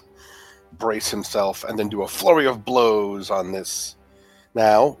 Oof. Brace himself and then do a flurry of blows on this.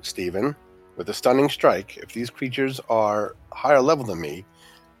 Now, Stephen, with a stunning strike, if these creatures are higher level than me,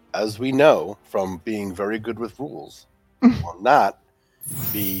 as we know from being very good with rules, will not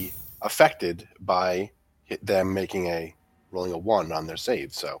be affected by them rolling a 1 on their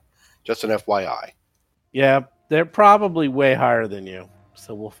save. So, just an FYI. Yeah, they're probably way higher than you,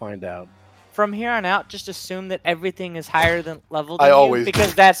 so we'll find out. From here on out, just assume that everything is higher than level I than you, always because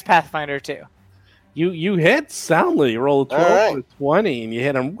do. that's Pathfinder too. You hit soundly. You roll a 12 All right. or a 20, and you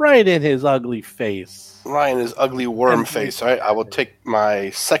hit him right in his ugly face. Ryan is ugly worm And- face. All right, I will take my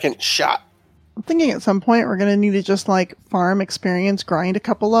second shot. I'm thinking at some point we're going to need to just like farm experience, grind a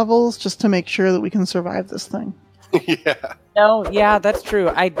couple levels just to make sure that we can survive this thing. Yeah. No, yeah, that's true.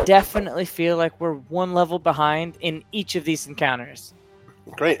 I definitely feel like we're 1 level behind in each of these encounters.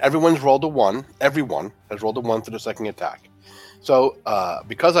 Great. Everyone's rolled a 1. Everyone has rolled a 1 for the second attack. So,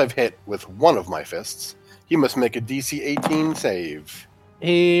 because I've hit with one of my fists, he must make a DC 18 save.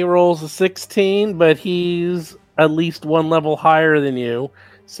 He rolls a 16, but he's at least 1 level higher than you.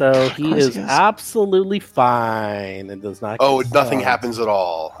 So he course is he is. absolutely fine and does not. Oh, get nothing stunned. happens at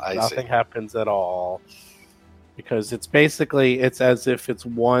all. I Nothing see. happens at all. Because it's as if it's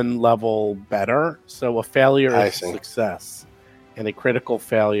 1 level better. So a failure I is a see. success. And a critical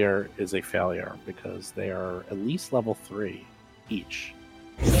failure is a failure because they are at least level 3 each.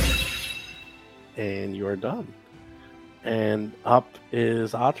 And you are done. And up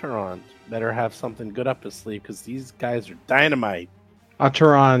is Otteron. Better have something good up his sleeve because these guys are dynamite.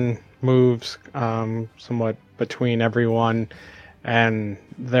 Otteron moves somewhat between everyone, and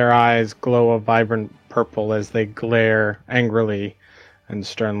their eyes glow a vibrant purple as they glare angrily and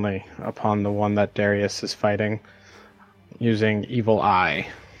sternly upon the one that Darius is fighting, using Evil Eye.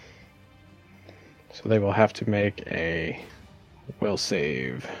 So they will have to make a will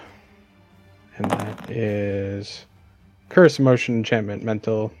save. And that is Curse, Emotion, Enchantment,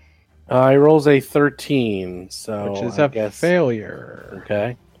 Mental. He rolls a 13, so Which is I a guess... failure.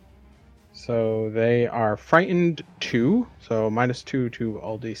 Okay. So they are frightened 2, so -2 to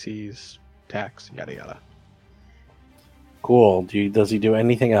all DCs, attacks, yada yada. Cool. Does he do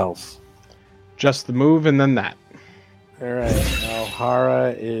anything else? Just the move and then that. Alright,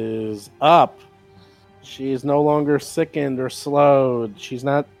 Alhara is up. She is no longer sickened or slowed. She's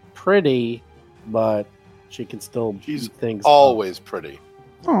not pretty, but she can still She's beat things always pretty.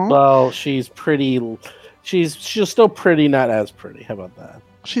 Aw, Well, she's pretty. She's still pretty, not as pretty. How about that?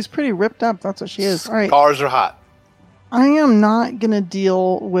 she's pretty ripped up. That's what she is. All right. Cars are hot. I am not going to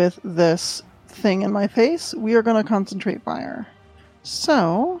deal with this thing in my face. We are going to concentrate fire.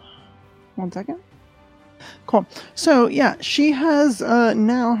 So, 1 second. Cool. So, yeah, she has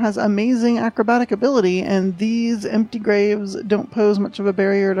now has amazing acrobatic ability, and these empty graves don't pose much of a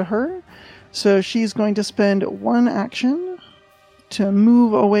barrier to her. So she's going to spend 1 action to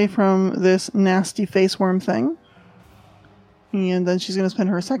move away from this nasty face worm thing. And then she's going to spend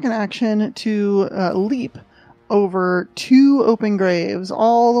her second action to leap over 2 open graves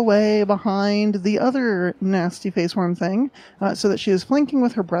all the way behind the other nasty face worm thing, so that she is flanking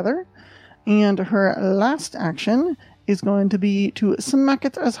with her brother. And her last action is going to be to smack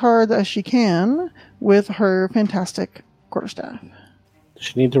it as hard as she can with her fantastic quarterstaff. Does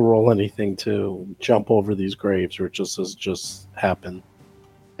she need to roll anything to jump over these graves, or it just happen?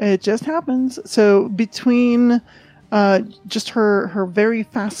 It just happens. So between just her very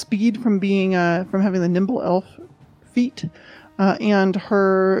fast speed from being from having the nimble elf feat and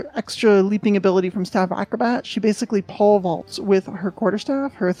her extra leaping ability from staff acrobat, she basically pole vaults with her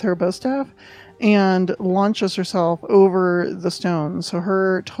quarterstaff, her thurbo staff, and launches herself over the stone. So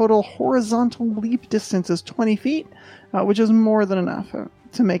her total horizontal leap distance is 20 feet, which is more than enough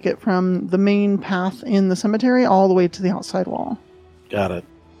to make it from the main path in the cemetery all the way to the outside wall. Got it.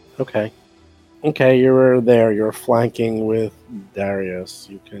 Okay. Okay, you're there. You're flanking with Darius.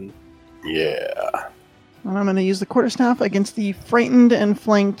 You can. Yeah. And I'm going to use the quarterstaff against the frightened and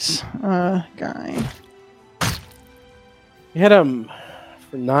flanked guy. You hit him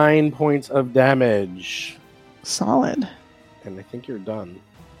for 9 points of damage. Solid. And I think you're done.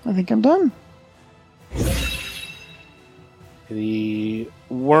 I think I'm done. The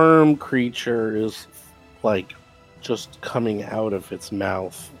worm creature is like just coming out of its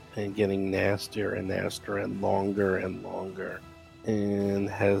mouth and getting nastier and nastier and longer, and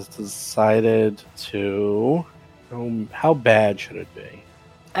has decided to... how bad should it be?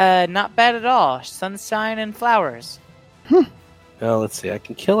 Not bad at all. Sunshine and flowers. Well, let's see. I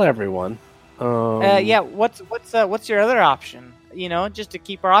can kill everyone. Yeah. What's your other option? You know, just to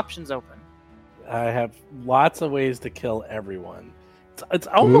keep our options open. I have lots of ways to kill everyone. It's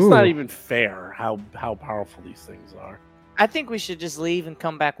almost not Ooh. even fair how powerful these things are. I think we should just leave and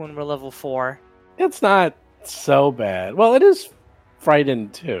come back when we're level 4. It's not so bad. Well, it is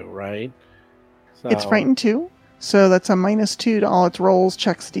frightened too, right? So, It's frightened too. So that's a -2 to all its rolls,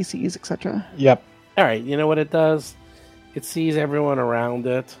 checks, DCs, etc. Yep. All right, you know what it does? It sees everyone around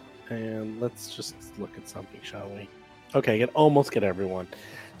it, and let's just look at something, shall we? Okay, it almost get everyone.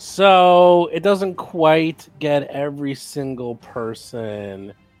 So it doesn't quite get every single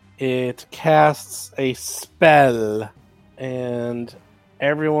person. It casts a spell, and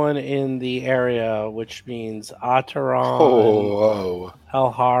everyone in the area, which means Otteron, Oh, whoa.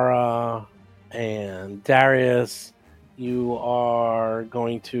 Alhara, and Darius, you are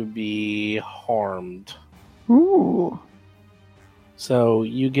going to be harmed. Ooh. So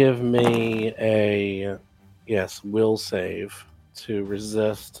you give me a, will save to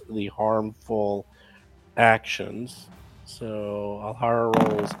resist the harmful actions. So Alhara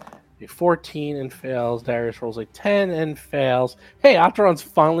rolls a 14 and fails. Darius rolls a 10 and fails. Hey, Otteron's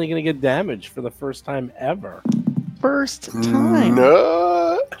finally going to get damaged for the first time ever. First time.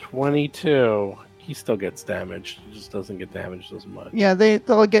 No. 22. He still gets damaged. He just doesn't get damaged as much. Yeah,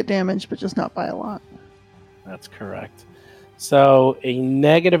 they'll get damaged, but just not by a lot. That's correct. So a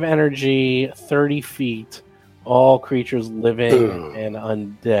negative energy 30 feet All creatures living Ugh. and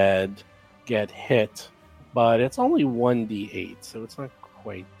undead get hit, but it's only 1d8, so it's not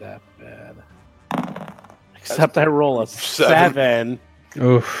quite that bad. Except I roll a 7.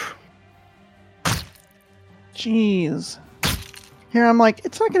 Oof. Jeez. Here I'm like,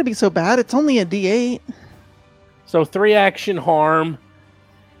 it's not going to be so bad. It's only a D8. So 3 action harm,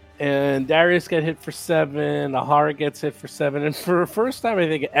 and Darius get hit for 7, Ahara gets hit for 7, and for the first time I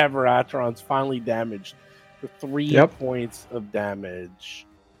think ever, Atron's finally damaged for 3 points of damage.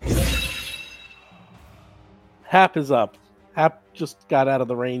 Hap is up. Hap just got out of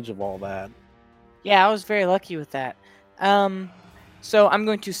the range of all that. Yeah, I was very lucky with that. So I'm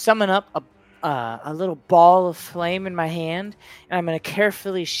going to summon up a little ball of flame in my hand, and I'm going to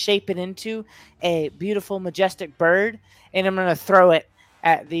carefully shape it into a beautiful, majestic bird, and I'm going to throw it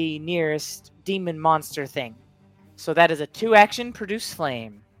at the nearest demon monster thing. So that is a 2-action produce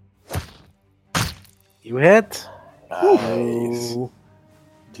flame. You hit. Nice.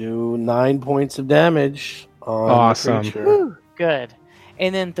 Do 9 points of damage on Awesome. the creature. Whew, good.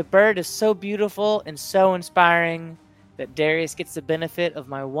 And then the bird is so beautiful and so inspiring that Darius gets the benefit of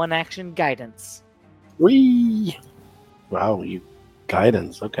my 1-action guidance. Whee! Wow, you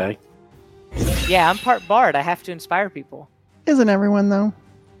guidance. Okay. Yeah, I'm part bard. I have to inspire people. Isn't everyone, though?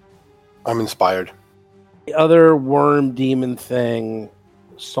 I'm inspired. The other worm demon thing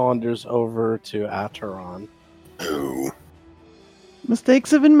saunders over to Ateron. Ooh.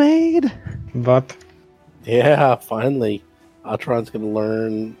 Mistakes have been made. But Yeah, finally. Ateron's going to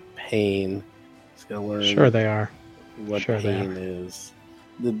learn pain. He's going to learn sure they are. what Sure they pain is.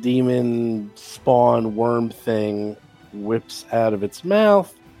 The demon spawn worm thing whips out of its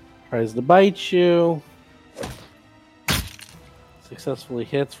mouth, tries to bite you. Successfully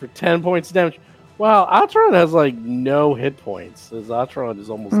hits for 10 points of damage. Wow, Ateron has like no hit points. As Ateron is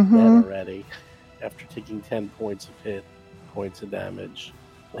almost dead already after taking 10 points of damage.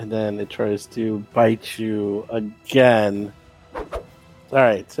 And then it tries to bite you again.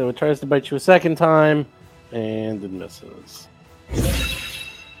 Alright, so it tries to bite you a second time, and it misses.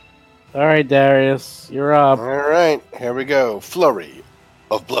 Alright, Darius, you're up. All right, here we go. Flurry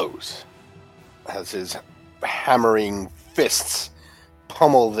of blows. As his hammering fists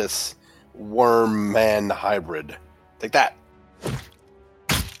pummel this worm-man hybrid. Take that.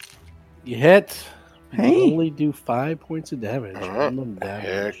 You hit. Hey. You only do 5 points of damage. All right. Minimum damage.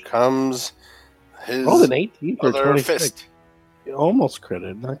 Here comes his Rolled an 18 for other 26. fist. You almost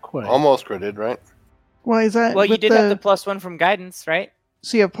critted, not quite. Almost critted, right? Why is that? Well, you with did have the +1 from guidance, right?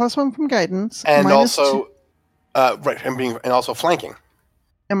 So you have +1 from guidance. And minus also, two, right, and also flanking.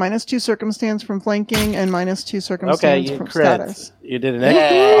 and -2 circumstance from flanking, and -2 Okay, circumstance you from crit. status. You did an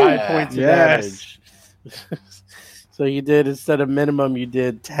extra 5 points of Yes. damage. So you did, instead of minimum, you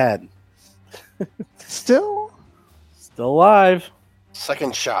did 10. Still, Still alive.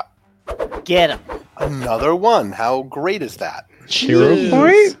 Second shot. Get him. Another one. How great is that? Hero Jeez.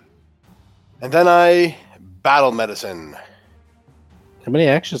 point? And then I battle medicine. How many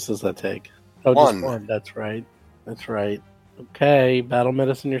actions does that take? Oh, One. just one. That's right. That's right. Okay, battle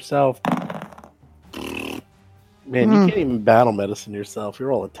medicine yourself. Man, you can't even battle medicine yourself. You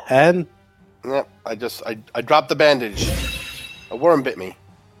roll a 10. Yep, I dropped the bandage. A worm bit me.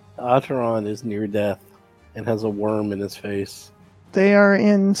 Ateron is near death and has a worm in his face. They are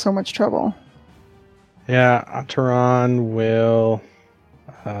in so much trouble. Yeah, Ateron will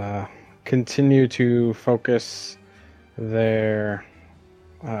continue to focus their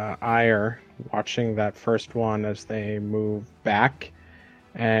ire, watching that first one as they move back,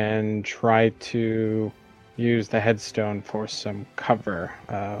 and try to use the headstone for some cover.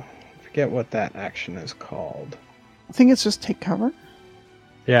 Forget what that action is called. I think it's just take cover.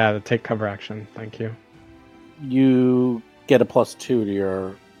 Yeah, the take cover action. Thank you. You get a +2 to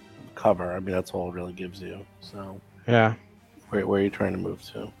your cover. I mean, that's all it really gives you. So, Yeah, where are you trying to move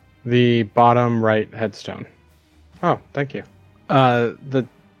to? the bottom right headstone. Oh, thank you. The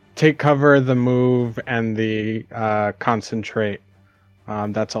take cover, the move, and the concentrate.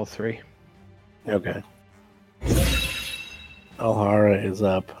 That's all 3. Okay. Alhara is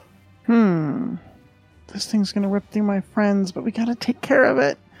up. This thing's gonna rip through my friends, but we gotta take care of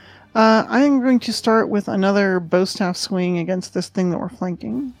it. I am going to start with another bow staff swing against this thing that we're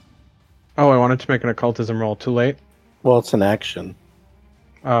flanking. Oh, I wanted to make an occultism roll. Too late? Well, it's an action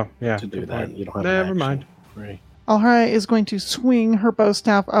Oh, yeah. to do good that. point. You don't have Never an action. mind. Right. Alhara is going to swing her bow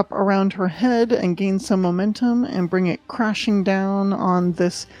staff up around her head and gain some momentum and bring it crashing down on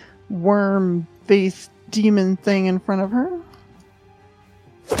this worm-faced demon thing in front of her.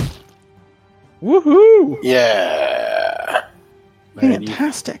 Woohoo! Yeah. Man, you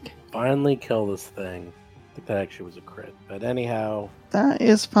Fantastic. finally kill this thing. I think that actually was a crit. But anyhow, That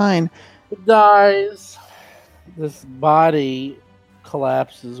is fine. it dies. This body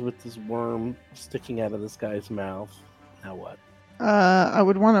collapses with this worm sticking out of this guy's mouth. Now what? I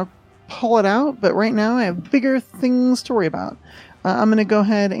would want to pull it out, but right now I have bigger things to worry about. I'm going to go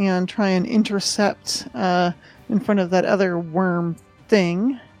ahead and try and intercept in front of that other worm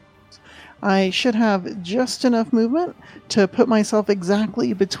thing. I should have just enough movement to put myself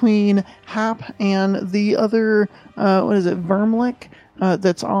exactly between Hap and the other, Vermlick,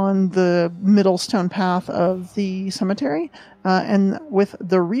 that's on the middle stone path of the cemetery. And with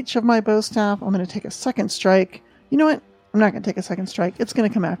the reach of my bow staff, I'm going to take a second strike. You know what? I'm not going to take a second strike. It's going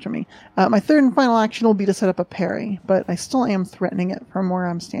to come after me. My third and final action will be to set up a parry, but I still am threatening it from where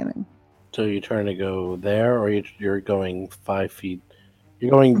I'm standing. So you're trying to go there, or you're going 5 feet?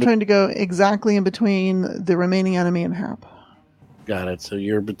 You're going. I'm trying to go exactly in between the remaining enemy and Hap. Got it. So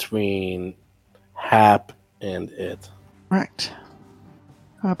you're between Hap and it. Right.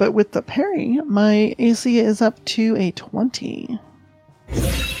 But with the parry, my AC is up to a 20.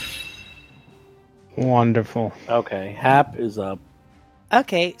 Wonderful. Okay, Hap is up.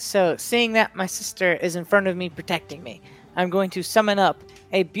 Okay, so seeing that my sister is in front of me protecting me, I'm going to summon up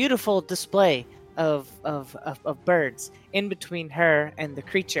a beautiful display of birds in between her and the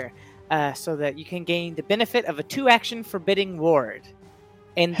creature, so that you can gain the benefit of a 2-action forbidding ward.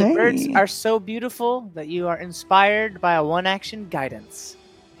 And the birds are so beautiful that you are inspired by a 1-action guidance.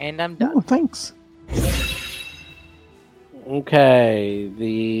 And I'm done. Oh, thanks. Okay,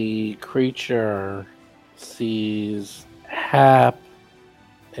 the creature sees Hap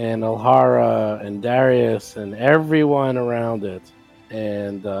and Alhara and Darius and everyone around it.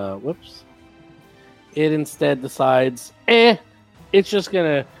 And, it instead decides, it's just going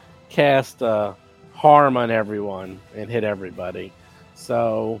to cast harm on everyone and hit everybody.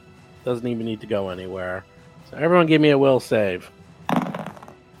 So, doesn't even need to go anywhere. So everyone give me a will save.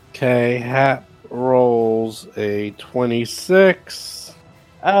 Okay, Hap rolls a 26.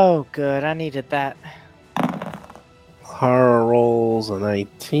 Oh, good. I needed that. Hara rolls a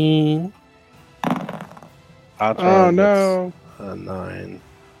 19. Oh, no. A 9.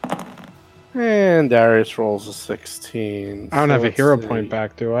 And Darius rolls a 16. I don't have a hero point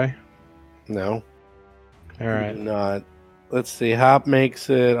back, do I? No. All right. Not. Let's see. Hop makes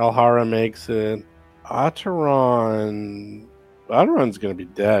it. Alhara makes it. Ataran's going to be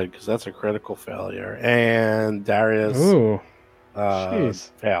dead because that's a critical failure. And Darius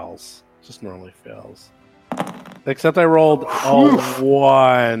fails. Just normally fails. Except I rolled a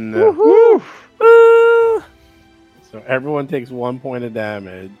 1. Woohoo! So everyone takes 1 point of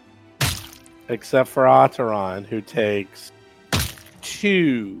damage. Except for Ataran, who takes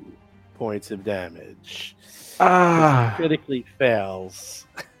 2 points of damage. Critically fails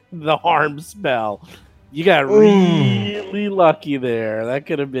the harm spell. You got really lucky there. That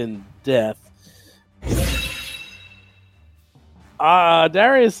could have been death.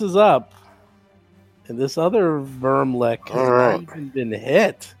 Darius is up. And this other Vermlick has not even been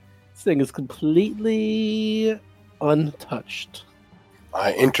hit. This thing is completely untouched.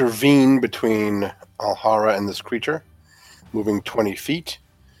 I intervene between Alhara and this creature, moving 20 feet,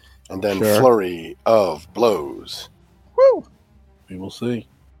 and then flurry of blows. Woo! We will see.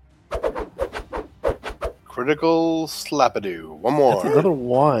 Critical slapadoo. One more. That's another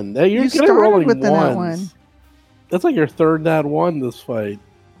 1. You're You good at started rolling with the nat ones. 1. That's like your third nat 1 this fight.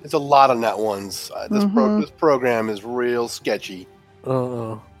 There's a lot of nat ones. This program is real sketchy.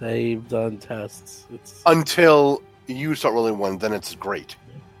 They've done tests. Until you start rolling one, then it's great.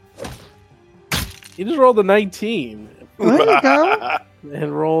 You just rolled a 19. There you go.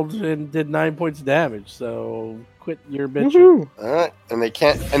 And rolled and did 9 points of damage. So quit your bitching. Woohoo. All right, and he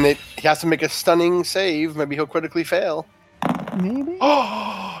has to make a stunning save. Maybe he'll critically fail. Maybe.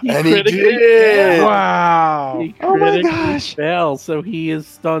 And he did. Wow. He Oh my critically gosh. fails, so he is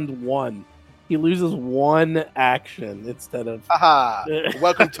stunned 1. He loses 1 action instead of. Haha!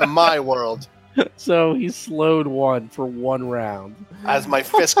 Welcome to my world. So he's slowed 1 for 1 round. As my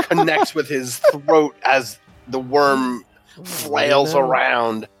fist connects with his throat as the worm flails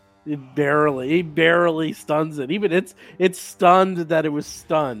around. He barely stuns it. Even it's stunned that it was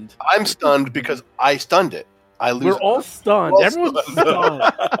stunned. I'm stunned because I stunned it. We're all stunned. Everyone's stunned.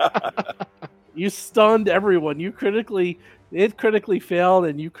 You stunned everyone. It critically failed,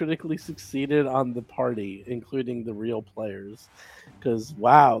 and you critically succeeded on the party, including the real players. Because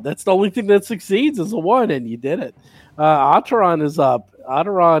wow, that's the only thing that succeeds is a 1, and you did it. Ataran is up.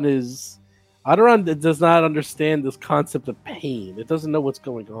 Ataran does not understand this concept of pain. It doesn't know what's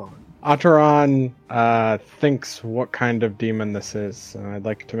going on. Ataran thinks what kind of demon this is. I'd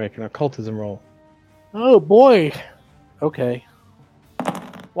like to make an occultism roll. Oh boy. Okay.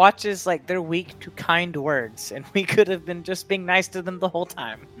 Watches like they're weak to kind words, and we could have been just being nice to them the whole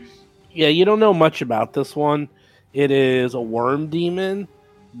time. Yeah, you don't know much about this one. It is a worm demon,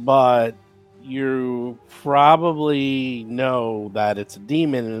 but you probably know that it's a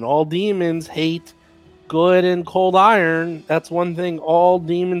demon, and all demons hate good and cold iron. That's one thing all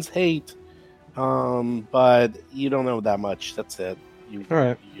demons hate. But you don't know that much. That's it. All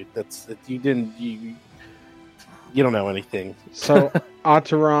right. You don't know anything. So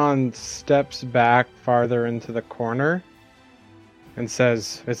Ataran steps back farther into the corner and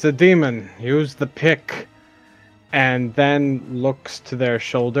says, "It's a demon. Use the pick." And then looks to their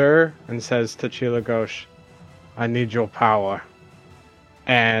shoulder and says to Chilagosh, "I need your power."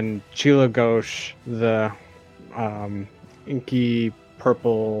 And Chilagosh, the inky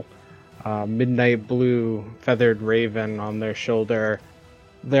purple, midnight blue feathered raven on their shoulder,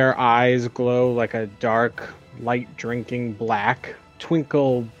 their eyes glow like a dark, light drinking black,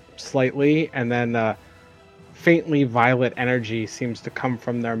 twinkle slightly, and then faintly violet energy seems to come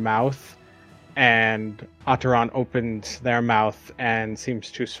from their mouth. And Ataran opens their mouth and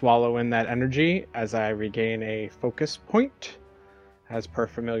seems to swallow in that energy as I regain a focus point, as per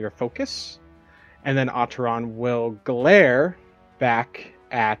familiar focus. And then Ataran will glare back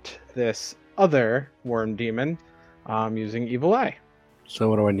at this other worm demon using Evil Eye. So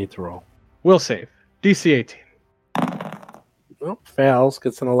what do I need to roll? Will save. DC 18. Well, fails,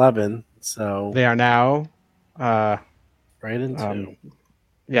 gets an 11. So They are now... right into.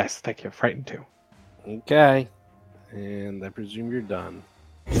 yes, thank you. Frightened 2. Okay. And I presume you're done.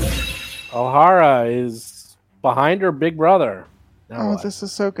 Alhara is behind her big brother. Now what? This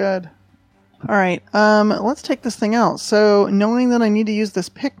is so good. All right, let's take this thing out. So, knowing that I need to use this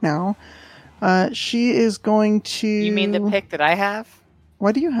pick now, she is going to... You mean the pick that I have?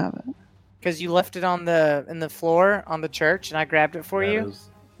 Why do you have it? Because you left it in the floor on the church, and I grabbed it for you.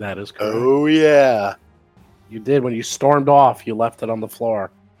 That is correct. Oh, yeah. You did. When you stormed off, you left it on the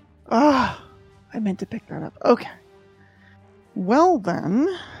floor. Ah, I meant to pick that up. Okay. Well, then,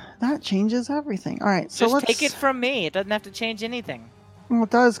 that changes everything. All right, so Just take it from me. It doesn't have to change anything. Well, it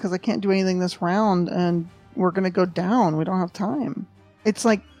does, because I can't do anything this round, and we're going to go down. We don't have time. It's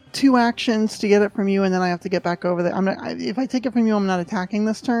like 2 actions to get it from you, and then I have to get back over there. If I take it from you, I'm not attacking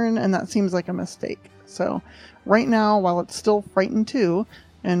this turn, and that seems like a mistake. So, right now, while it's still frightened 2,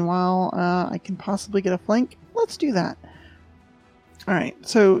 and while I can possibly get a flank, let's do that. All right,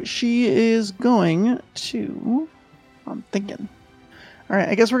 so she is going to... I'm thinking... All right,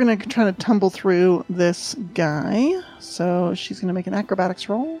 I guess we're going to try to tumble through this guy. So she's going to make an acrobatics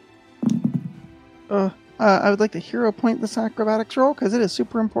roll. I would like to hero point this acrobatics roll because it is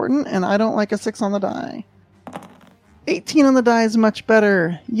super important, and I don't like a 6 on the die. 18 on the die is much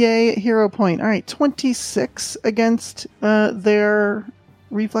better. Yay, hero point. All right, 26 against their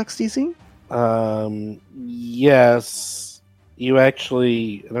reflex DC. Yes. You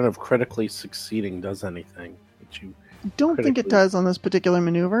actually... I don't know if critically succeeding does anything. But you... Don't think it does on this particular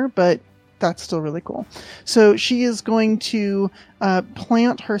maneuver, but that's still really cool. So she is going to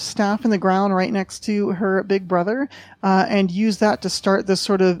plant her staff in the ground right next to her big brother and use that to start this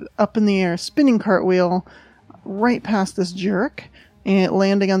sort of up in the air spinning cartwheel right past this jerk and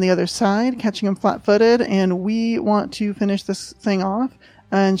landing on the other side, catching him flat-footed. And we want to finish this thing off.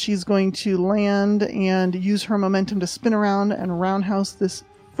 And she's going to land and use her momentum to spin around and roundhouse this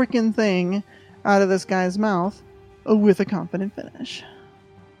freaking thing out of this guy's mouth. With a confident finish.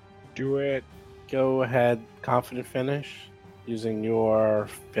 Do it. Go ahead, confident finish. Using your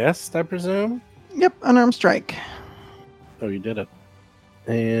fist, I presume? Yep, unarmed strike. Oh, you did it.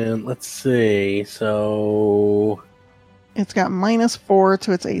 And let's see, so... It's got -4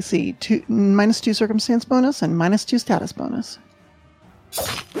 to its AC, -2 circumstance bonus, and -2 status bonus.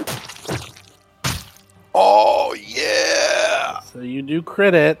 Oh, yeah! So you do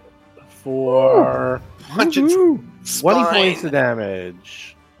crit it for... Punch its 20 points of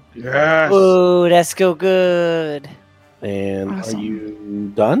damage. Yes. Ooh, that's go good. And Awesome. Are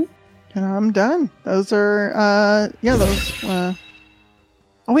you done? And I'm done. Those are, those... Oh,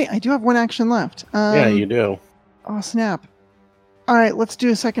 wait, I do have 1 action left. Yeah, you do. Oh, snap. All right, let's do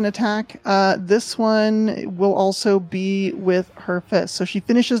a second attack. This one will also be with her fist. So she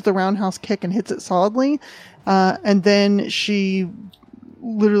finishes the roundhouse kick and hits it solidly, and then she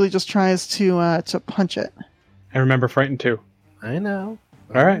literally just tries to punch it. And remember, frightened 2. I know.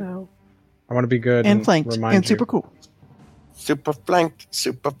 All right. know. I want to be good And flanked, remind and you. super cool. Super flanked, it's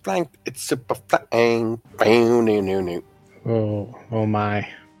super flanked. No. Oh my.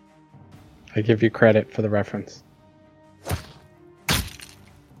 I give you credit for the reference.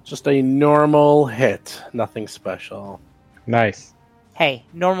 Just a normal hit. Nothing special. Nice. Hey,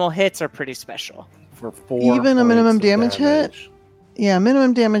 normal hits are pretty special. For 4 Even a points minimum of damage hit? Yeah,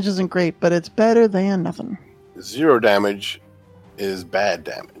 minimum damage isn't great, but it's better than nothing. 0 damage is bad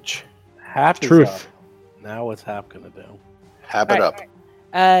damage. Hap is Truth. up. Now what's Hap going to do? Hap it Alright.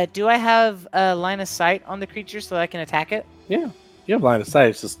 up. Do I have a line of sight on the creature so that I can attack it? Yeah. You have line of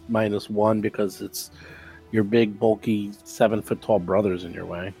sight. It's just -1 because it's your big, bulky, 7-foot-tall brother's in your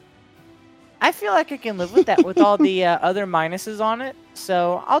way. I feel like I can live with that with all the other minuses on it,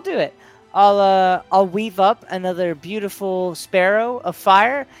 so I'll do it. I'll weave up another beautiful sparrow of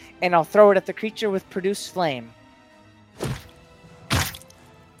fire, and I'll throw it at the creature with produce flame.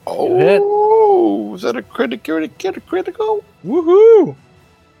 Oh, is that a critical? Woohoo!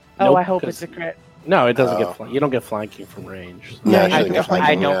 Oh, Nope, I hope 'cause- it's a crit. No, it doesn't Oh. get flanking. You don't get flanking from range. No, Yeah, I you shouldn't don't get get flanking. I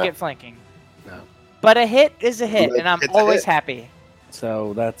flanking, don't yeah. get flanking. No. But a hit is a hit, and I'm It's a always hit. happy.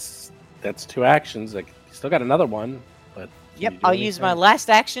 So that's 2 actions. Like, you still got another one, but Yep, can you do I'll use my anything? last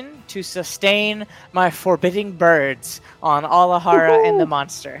action to sustain my forbidding birds on Alahara and the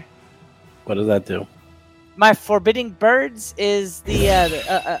monster. What does that do? My forbidding birds is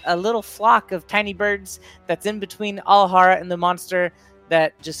a little flock of tiny birds that's in between Alahara and the monster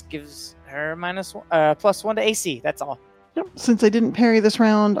that just gives her +1 to AC. That's all. Yep. Since I didn't parry this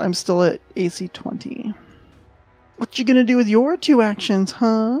round, I'm still at AC 20. What you gonna do with your 2 actions,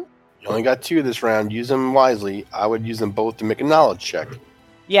 huh? You only got 2 this round. Use them wisely. I would use them both to make a knowledge check.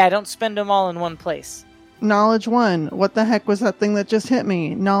 Yeah, don't spend them all in one place. Knowledge 1. What the heck was that thing that just hit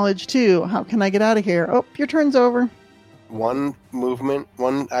me? Knowledge 2. How can I get out of here? Oh, your turn's over. 1 movement,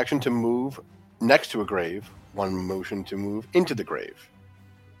 1 action to move next to a grave. 1 motion to move into the grave.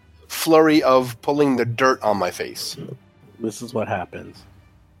 Flurry of pulling the dirt on my face. This is what happens.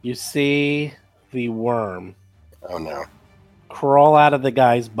 You see the worm Oh no. crawl out of the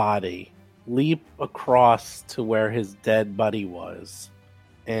guy's body, leap across to where his dead buddy was,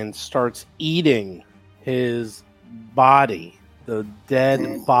 and starts eating his body, the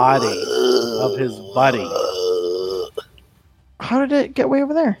dead body of his buddy. How did it get way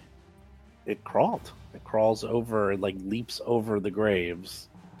over there? It crawled. It crawls over, like leaps over the graves.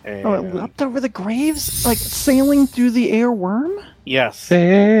 And Oh, it leapt over the graves? Like sailing through the air worm? yes.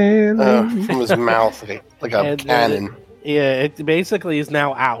 From his mouth, like a And then cannon. Yeah, it basically is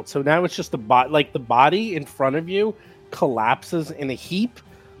now out. So now it's just like the body in front of you collapses in a heap,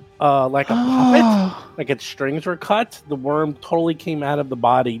 like a puppet. Like its strings were cut. The worm totally came out of the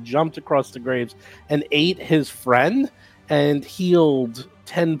body, jumped across the graves, and ate his friend, and healed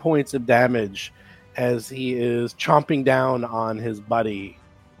 10 points of damage as he is chomping down on his buddy.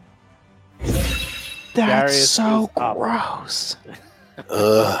 That's Darius so is up. gross.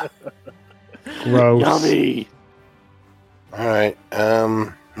 Ugh. Gross. Yummy! All right.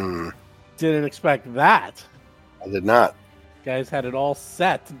 Didn't expect that. I did not. Guys had it all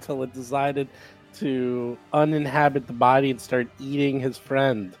set until it decided to uninhabit the body and start eating his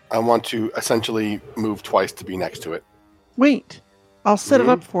friend. I want to essentially move twice to be next to it. Wait, I'll set it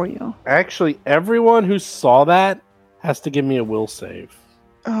Mhm. up for you. Actually, everyone who saw that has to give me a will save.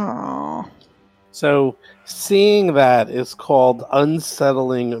 Oh. So, seeing that is called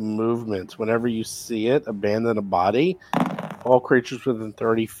unsettling movement. Whenever you see it abandon a body, all creatures within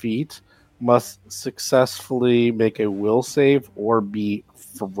 30 feet must successfully make a will save or be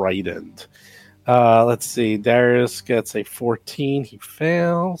frightened. Let's see. Darius gets a 14. He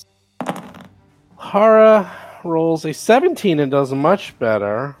fails. Hara rolls a 17 and does much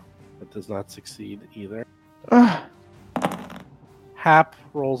better, but does not succeed either. Ugh. Hap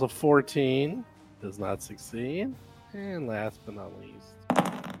rolls a 14, does not succeed. And last but not least,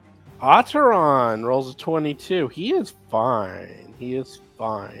 Otteron rolls a 22. He is fine. He is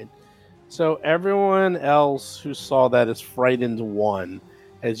fine. So everyone else who saw that is frightened 1,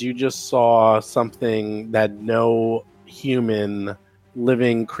 as you just saw something that no human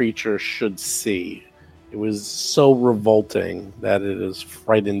living creature should see. It was so revolting that it has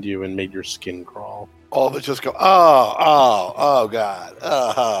frightened you and made your skin crawl. All of it just go, oh, God,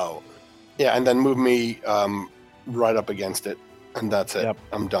 oh. Yeah, and then move me right up against it, and that's it. Yep.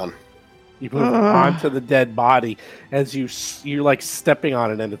 I'm done. You move Ugh. onto the dead body as you're like stepping on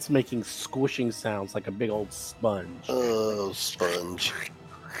it, and it's making squishing sounds like a big old sponge. Oh, sponge.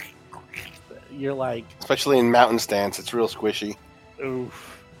 You're like, Especially in mountain stance, it's real squishy. oof.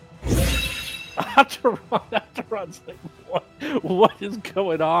 Otteron's like, what is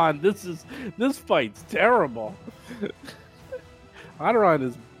going on? This fight's terrible. Otteron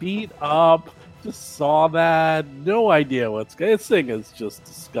is beat up. Just saw that. No idea what's going. This thing is just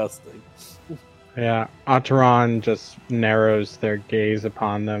disgusting. Yeah, Ataran just narrows their gaze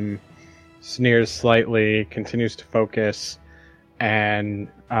upon them, sneers slightly, continues to focus, and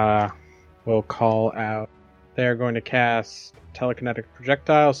will call out. They're going to cast telekinetic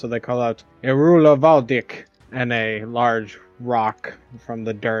projectile, so they call out Erula Valdik, and a large rock from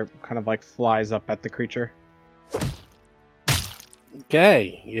the dirt kind of like flies up at the creature.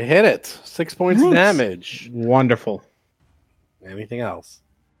 Okay, you hit it. 6 points of Nice. damage. Wonderful. Anything else?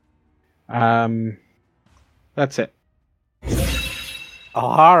 That's it.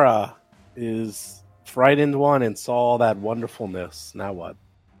 Alhara is frightened one and saw all that wonderfulness. Now what?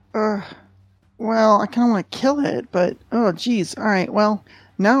 Well, I kind of want to kill it, but oh, geez. All right. Well,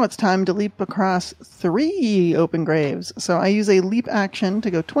 now it's time to leap across 3 open graves. So I use a leap action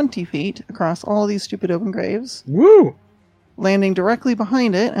to go 20 feet across all these stupid open graves, Woo! landing directly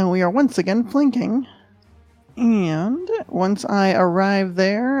behind it, and we are once again flanking. And once I arrive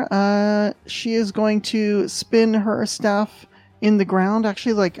there, she is going to spin her staff in the ground.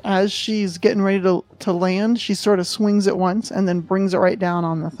 Actually, like as she's getting ready to land, she sort of swings it once and then brings it right down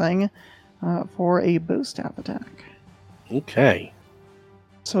on the thing for a bow staff attack. Okay.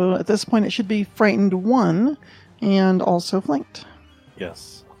 So at this point, it should be frightened 1 and also flanked.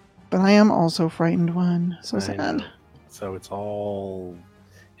 Yes. But I am also frightened 1. So I sad. know. So it's all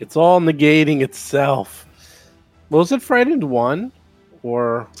negating itself. Was it frightened 1?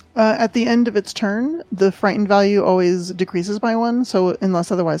 Or At the end of its turn, the frightened value always decreases by 1, so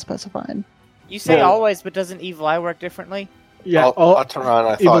unless otherwise specified. You say Yeah. always, but doesn't Evil Eye work differently? Yeah, Ataran,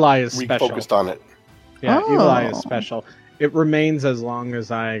 I Evil thought Eye is we special. focused on it. Yeah, Evil Eye is Oh. special. It remains as long as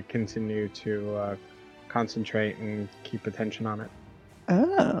I continue to concentrate and keep attention on it.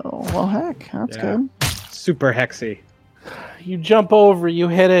 Oh, well, heck, that's Yeah. good. Super hexy. you jump over, you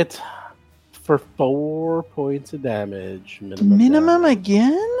hit it for 4 points of damage. Minimum damage.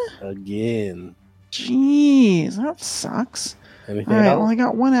 again? Again. Jeez, that sucks. Anything Alright, else? well, I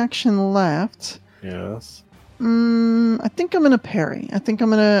got 1 action left. Yes. I think I'm gonna parry. I think I'm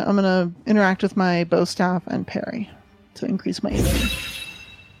gonna interact with my bow staff and parry to increase my AC.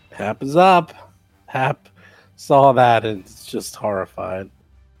 Hap is up. Hap saw that and it's just horrified.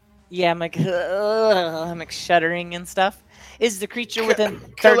 Yeah, I'm like, I'm like shuddering and stuff. Is the creature within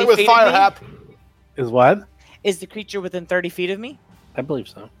 30 Kill it with feet fire, of me? Hap. Is what? Is the creature within 30 feet of me? I believe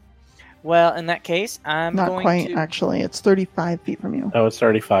so. Well, in that case, I'm Not going quite, to... actually. It's 35 feet from you. Oh, it's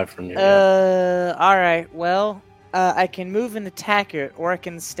 35 from you. Yeah. Alright, well, I can move and attack it, or I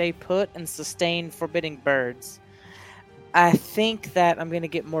can stay put and sustain forbidding birds. I think that I'm going to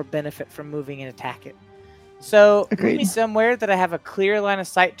get more benefit from moving and attack it. So, move me Agreed. somewhere that I have a clear line of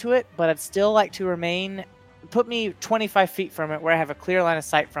sight to it, but I'd still like to remain... Put me 25 feet from it, where I have a clear line of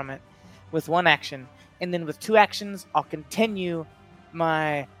sight from it, with 1 action. And then with 2 actions, I'll continue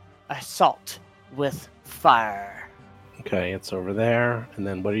my assault with fire. Okay, it's over there. And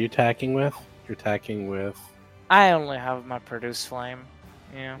then what are you attacking with? You're attacking with... I only have my produce flame.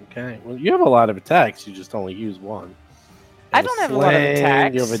 Yeah. Okay. Well, you have a lot of attacks. You just only use 1. I You don't have a lot of sling,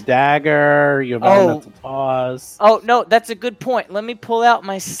 attacks. You have a dagger. You have Oh. elemental toss. Oh, no, that's a good point. Let me pull out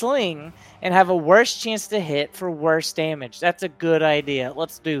my sling and have a worse chance to hit for worse damage. That's a good idea.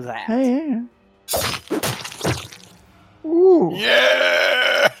 Let's do that. Hey. Ooh.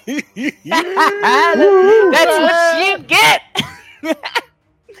 Yeah! That's what you get!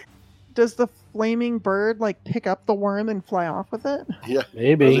 Does the flaming bird, like, pick up the worm and fly off with it? Yeah.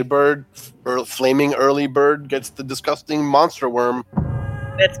 Maybe. Early bird, flaming early bird gets the disgusting monster worm.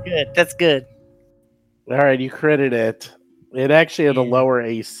 That's good. That's good. All right, you critted it. It actually had a Yeah. lower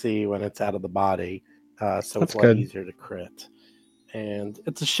AC when it's out of the body, so That's it's a lot good. easier to crit. And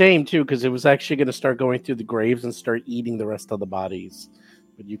it's a shame, too, because it was actually going to start going through the graves and start eating the rest of the bodies.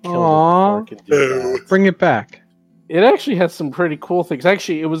 But you killed Aw. it before it could do that. Bring it back. It actually has some pretty cool things.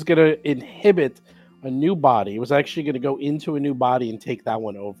 Actually, it was going to inhibit a new body. It was actually going to go into a new body and take that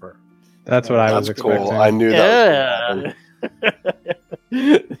one over. That's what I was That's cool. expecting. I knew that.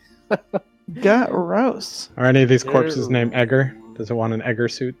 Gross. Are any of these corpses Ew. named Egger? Does it want an Egger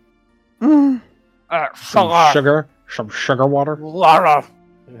suit? Mm. Some sugar? Some sugar water? Lara.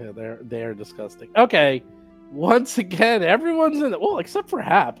 Yeah, they're disgusting. Okay, once again, everyone's in the well, except for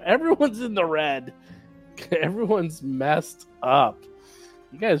Hap. Everyone's in the red. Everyone's messed up.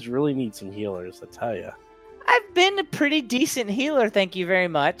 You guys really need some healers, I tell you. I've been a pretty decent healer, thank you very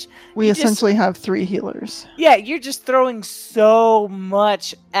much. We You just- essentially have 3 healers. Yeah, you're just throwing so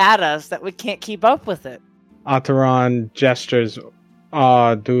much at us that we can't keep up with it. Ataran gestures.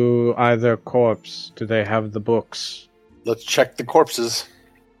 Do either corpse, do they have the books? Let's check the corpses.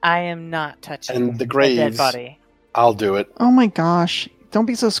 I am not touching And the a dead graves. body. I'll do it. Oh my gosh. Don't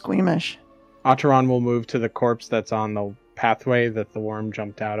be so squeamish. Ataran will move to the corpse that's on the pathway that the worm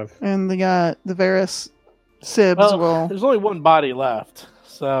jumped out of. And the Varys Sibs Well, will. there's only one body left,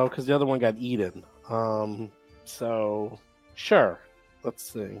 so because the other one got eaten. So sure, let's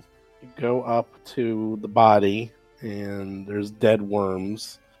see. You go up to the body, and there's dead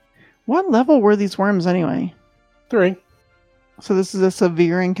worms. What level were these worms anyway? 3. So this is a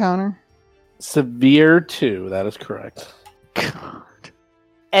severe encounter? Severe 2, that is correct. God.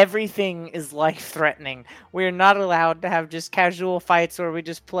 Everything is life-threatening. We're not allowed to have just casual fights where we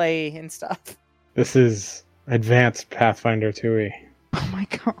just play and stuff. This is advanced Pathfinder 2e. Oh my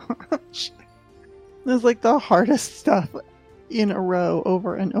gosh. This is like the hardest stuff in a row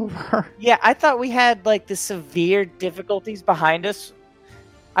over and over. Yeah, I thought we had like the severe difficulties behind us.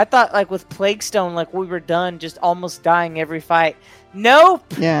 I thought like with Plaguestone, like we were done just almost dying every fight. Nope!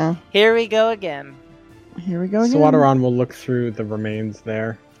 Yeah. Here we go again. Here we go again. So Ataran will look through the remains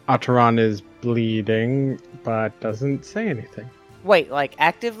there. Ataran is bleeding, but doesn't say anything. Wait, like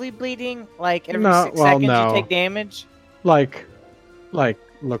actively bleeding? Like every No, 6 well, seconds no. you take damage? Like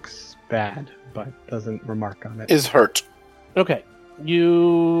looks bad, but doesn't remark on it. Is hurt. Okay,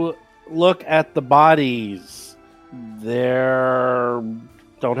 you look at the bodies. They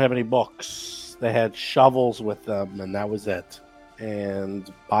don't have any books. They had shovels with them, and that was it.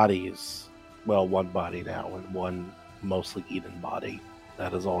 And bodies. Well, one body now, and one mostly eaten body.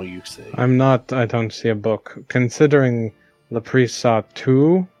 That is all you see. I don't see a book. Considering the priest saw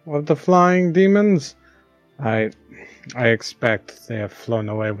 2 of the flying demons, I expect they have flown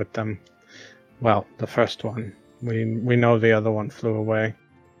away with them. Well, the first one. We know the other one flew away.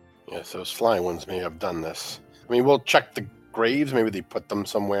 Yes, those flying ones may have done this. I mean, we'll check the graves. Maybe they put them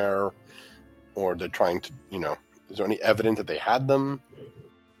somewhere, or they're trying to, is there any evidence that they had them?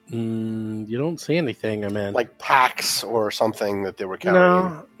 You don't see anything. I mean, Like packs or something that they were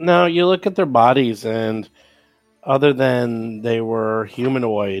carrying? No. You look at their bodies, and other than they were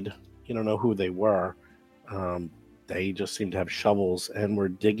humanoid, you don't know who they were. They just seem to have shovels and were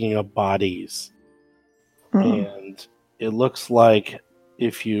digging up bodies. And it looks like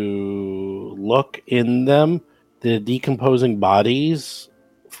if you look in them, the decomposing bodies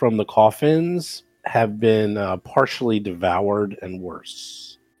from the coffins have been partially devoured and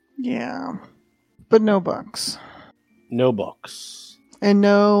worse. Yeah. But no books. No books. And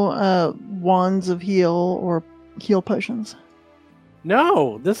no wands of heal or heal potions.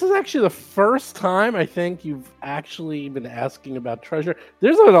 No, this is actually the first time I think you've actually been asking about treasure.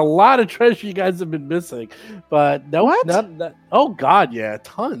 There's been a lot of treasure you guys have been missing, but no, What? not that. Oh God, yeah,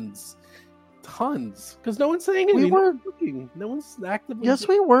 tons, because no one's saying anything. We were- No one's looking. No one's actively. Yes,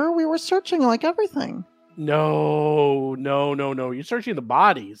 we were. We were searching like everything. No. You're searching the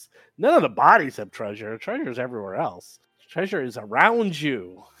bodies. None of the bodies have treasure. Treasure is everywhere else. Treasure is around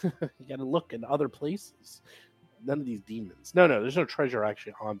you. You got to look in other places. None of these demons. No, there's no treasure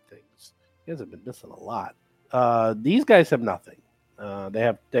actually on things. You guys have been missing a lot. These guys have nothing. They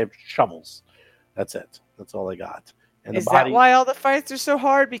have shovels. That's it. That's all they got. And Is the body that why all the fights are so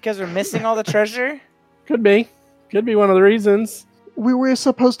hard? Because we're missing all the treasure? could be one of the reasons. We were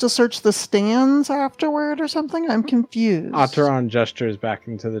supposed to search the stands afterward or something? I'm confused. Ataran gestures back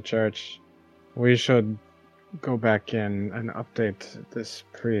into the church. We should go back in and update this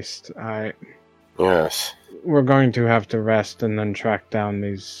priest. Yes. We're going to have to rest and then track down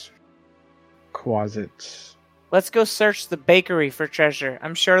these closets. Let's go search the bakery for treasure.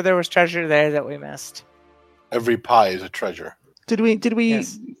 I'm sure there was treasure there that we missed. Every pie is a treasure. Did we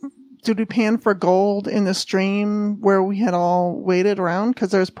Yes. did we pan for gold in the stream where we had all waited around?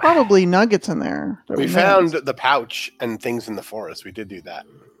 Because there's probably nuggets in there. that We missed. found the pouch and things in the forest. We did do that.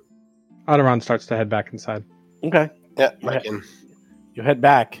 Ataran starts to head back inside. Okay. Yeah, Yeah. back in. You head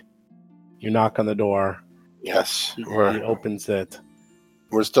back. You knock on the door. Yes, He we're opens it.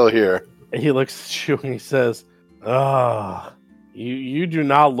 still here. And he looks at you and he says, you do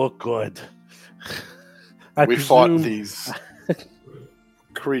not look good. I We fought presume- these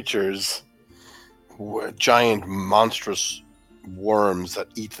creatures, giant, monstrous worms that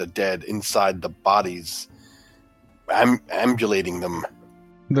eat the dead inside the bodies, ambulating them.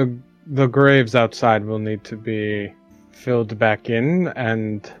 The graves outside will need to be filled back in,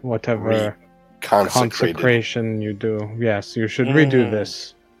 and whatever Consecrated. consecration you do, yes, you should redo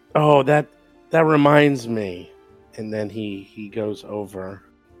this. Oh, that reminds me. And then he goes over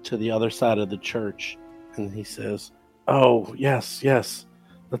to the other side of the church and he says, "Oh, yes.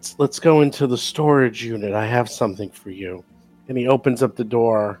 Let's go into the storage unit. I have something for you." And he opens up the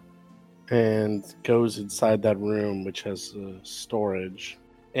door and goes inside that room, which has storage,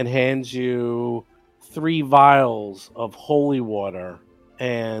 and hands you 3 vials of holy water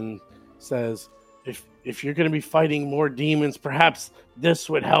and says, if you're going to be fighting more demons, perhaps this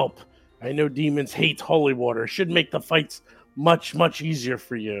would help. I know demons hate holy water. It should make the fights much, much easier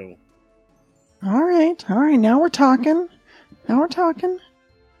for you. All right. Now we're talking.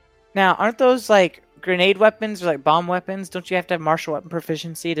 Now, aren't those like grenade weapons or like bomb weapons? Don't you have to have martial weapon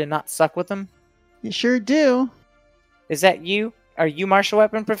proficiency to not suck with them? You sure do. Is that you? Are you martial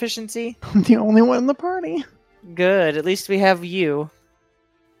weapon proficiency? I'm the only one in the party. Good. At least we have you.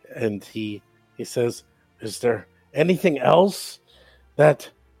 And he says, is there anything else that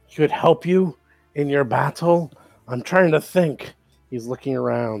could help you in your battle? I'm trying to think. He's looking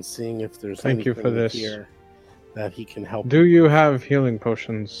around, seeing if there's Thank you anything for this. here that he can help. Do you have healing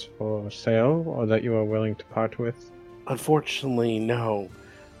potions for sale, or that you are willing to part with? Unfortunately, no.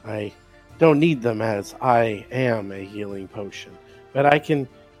 I don't need them, as I am a healing potion. But I can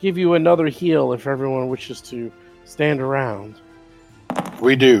give you another heal if everyone wishes to stand around.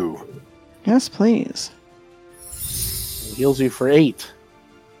 We do. Yes, please. It heals you for 8.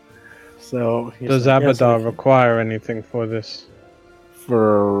 So Does Abadar require anything for this?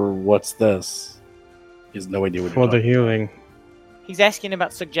 For what's this? He has no idea what For the healing. He's asking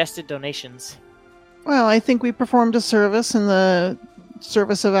about suggested donations. Well, I think we performed a service in the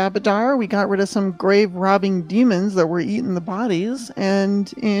service of Abadar. We got rid of some grave-robbing demons that were eating the bodies,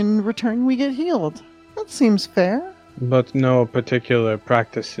 and in return we get healed. That seems fair. But no particular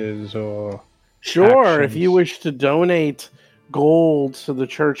practices or Sure, actions. if you wish to donate gold to the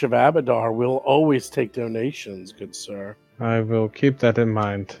Church of Abadar, we'll always take donations, good sir. I will keep that in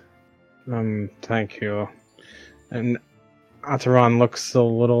mind. Thank you. And Ataran looks a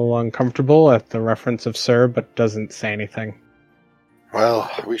little uncomfortable at the reference of sir, but doesn't say anything. Well,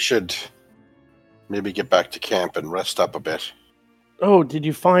 we should maybe get back to camp and rest up a bit. Oh, did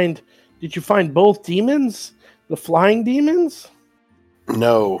you find both demons? The flying demons?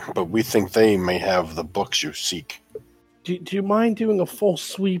 No, but we think they may have the books you seek. Do you mind doing a full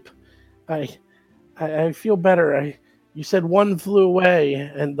sweep? I feel better. You said one flew away,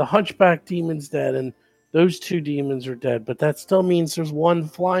 and the hunchback demon's dead, and those 2 demons are dead, but that still means there's one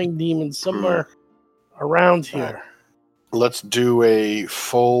flying demon somewhere around here. Let's do a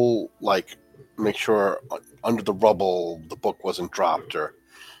full, make sure under the rubble the book wasn't dropped, or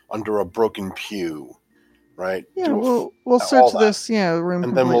under a broken pew, right? Yeah, we'll search this room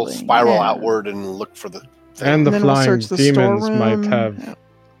and then we'll completely. spiral Yeah. outward and look for the thing. And the then we'll flying search the demons storeroom. might have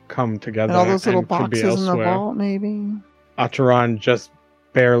come together And all those little and could be boxes in the elsewhere. vault, maybe. Ataran just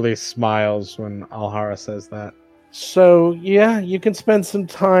barely smiles when Alhara says that. So, yeah, you can spend some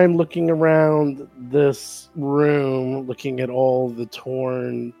time looking around this room, looking at all the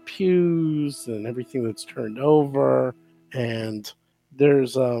torn pews and everything that's turned over. And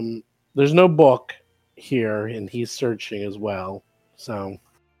there's no book here, and he's searching as well. So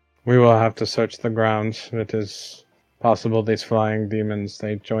We will have to search the grounds. It is possible these flying demons,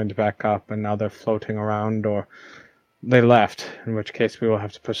 they joined back up and now they're floating around, or they left, in which case we will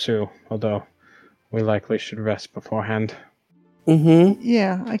have to pursue, although we likely should rest beforehand.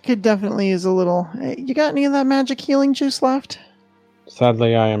 Yeah, I could definitely use a little. You got any of that magic healing juice left?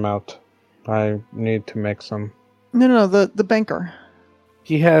 Sadly, I am out. I need to make some. No, the banker.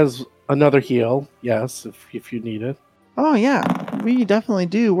 He has another heal, yes, if you need it. Oh yeah, we definitely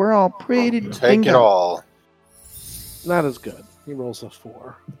do. We're all pretty Take it all. Not as good. He rolls a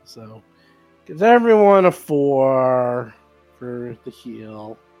 4. So gives everyone a 4 for the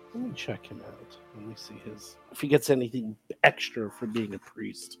heal. Let me check him out. Let me see if he gets anything extra for being a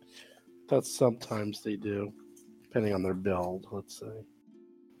priest. That's sometimes they do, depending on their build, let's say.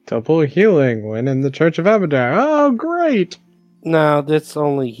 Double healing when in the Church of Abadar. Oh, great! No, that's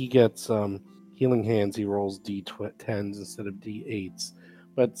only he gets healing hands. He rolls D10s instead of D8s.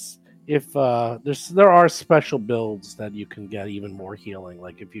 But if there are special builds that you can get even more healing.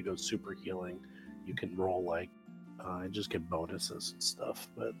 Like if you go super healing, you can roll and just get bonuses and stuff.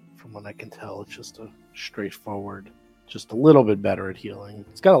 But from what I can tell, it's just a straightforward, just a little bit better at healing.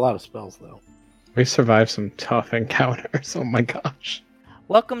 It's got a lot of spells though. We survived some tough encounters. Oh my gosh.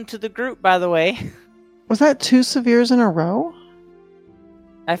 Welcome to the group, by the way. Was that 2 severes in a row?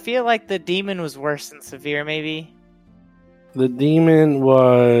 I feel like the demon was worse than severe, maybe. The demon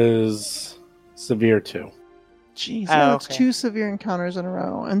was severe too. Jeez, Oh, yeah, it's okay. 2 severe encounters in a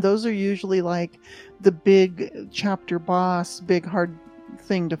row, and those are usually like the big chapter boss, big hard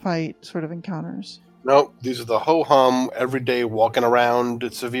thing to fight sort of encounters. Nope, these are the ho-hum, everyday walking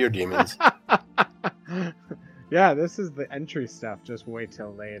around severe demons. Yeah, this is the entry stuff. Just wait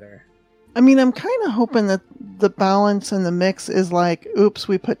till later. I mean, I'm kind of hoping that the balance and the mix is like, oops,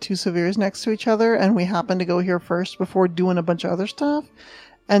 we put 2 severes next to each other, and we happen to go here first before doing a bunch of other stuff,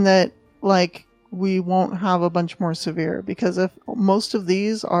 and that like we won't have a bunch more severe, because if most of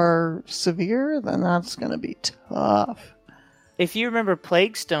these are severe, then that's going to be tough. If you remember,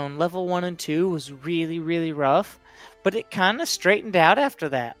 Plague Stone level 1 and 2 was really, really rough, but it kind of straightened out after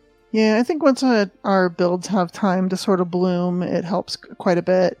that. Yeah, I think once our builds have time to sort of bloom, it helps quite a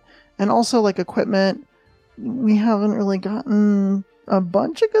bit. And also, like, equipment, we haven't really gotten a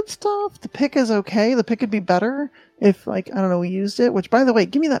bunch of good stuff. The pick is okay. The pick could be better if, like, I don't know, we used it. Which, by the way,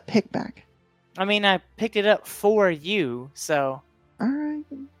 give me that pick back. I mean, I picked it up for you, so... Alright.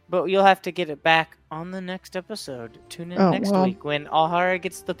 But you'll have to get it back on the next episode. Tune in next week when Alhara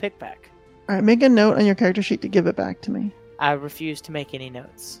gets the pick back. Alright, make a note on your character sheet to give it back to me. I refuse to make any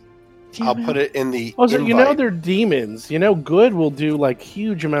notes. I'll put it in the Oh, so invite. you know they're demons. You know, good will do like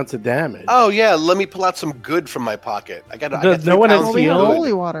huge amounts of damage. Oh yeah, let me pull out some good from my pocket. I got. Does I got no one 3 has pounds we of have heal? good.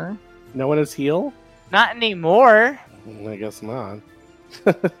 holy water. No one has heal? Not anymore. I guess not.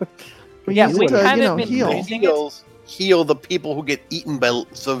 Yeah, use we it to, kind you of know, been heal. using it. Heal the people who get eaten by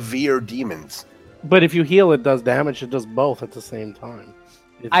severe demons. But if you heal, it does damage. It does both at the same time.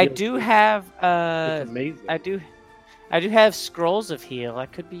 I do have It's amazing. I do have scrolls of heal. I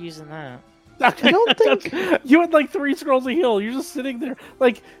could be using that. I don't think- you had like 3 scrolls of heal. You're just sitting there,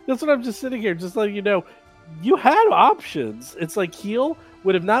 like that's what I'm just sitting here, just letting you know. You had options. It's like heal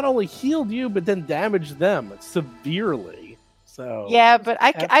would have not only healed you, but then damaged them severely. So Yeah, but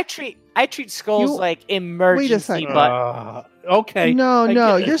I treat scrolls You- like emergency second. but okay. No, I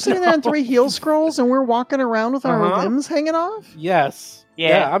no. get it. You're sitting there in 3 heal scrolls and we're walking around with our Uh-huh. limbs hanging off? Yes.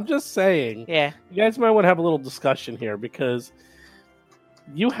 Yeah. I'm just saying. yeah. You guys might want to have a little discussion here because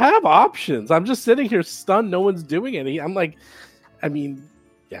you have options. I'm just sitting here stunned. No one's doing any. I'm like, I mean,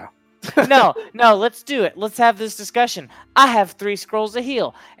 yeah. No, let's do it. Let's have this discussion. I have 3 scrolls of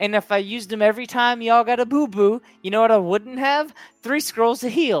heal, and if I used them every time y'all got a boo-boo, you know what I wouldn't have? 3 scrolls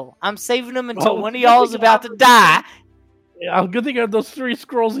of heal. I'm saving them until Well, one of y'all is about to die. Yeah, good thing I had those 3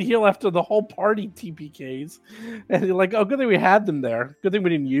 scrolls of heal after the whole party TPKs. And you're like, oh, good thing we had them there. Good thing we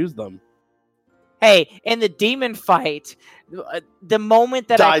didn't use them. Hey, in the demon fight, the moment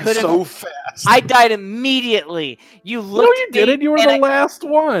that I Died could so have, fast. I died immediately. You looked. No, you at me didn't. You were and the I- last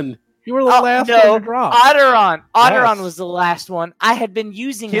one. You were the Oh, last no, one to drop. Otteron Yes. was the last one. I had been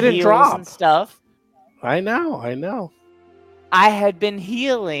using He didn't heals drop. and stuff. I know. I had been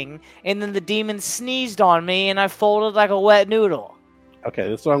healing, and then the demon sneezed on me, and I folded like a wet noodle. Okay,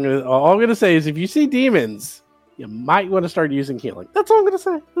 that's what all I'm gonna say is if you see demons, you might want to start using healing. That's all I'm gonna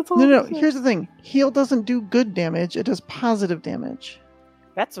say. That's all. No, I'm no. gonna say. Here's the thing. Heal doesn't do good damage. It does positive damage.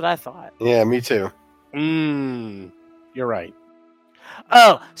 That's what I thought. Yeah, me too. You're right.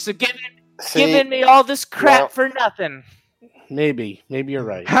 Oh, so giving See, me all this crap well- for nothing. Maybe you're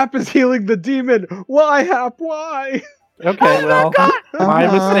right. Hap is healing the demon. Why, Hap? Why? Okay, well, my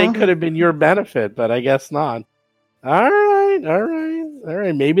Uh-huh. mistake could have been your benefit, but I guess not. All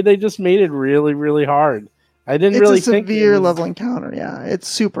right. Maybe they just made it really, really hard. I didn't It's really a think severe it was- level encounter. Yeah, it's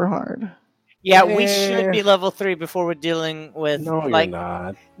super hard. Yeah, we Eh. should be level 3 before we're dealing with No, like you're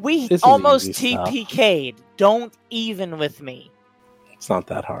not. we This is almost easy stuff. TPK'd. Don't even with me. It's not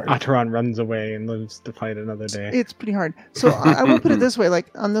that hard. Otteron runs away and lives to fight another day. It's pretty hard. So I will put it this way: like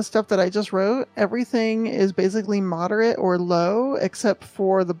on the stuff that I just wrote, everything is basically moderate or low, except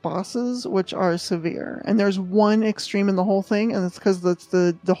for the bosses, which are severe. And there's one extreme in the whole thing, and it's because that's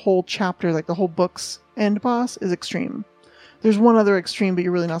the whole chapter, like the whole book's end boss, is extreme. There's one other extreme, but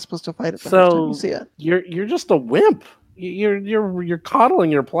you're really not supposed to fight it the first time you see it. You're just a wimp. You're coddling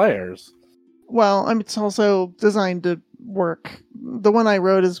your players. Well, I mean, it's also designed to work. The one I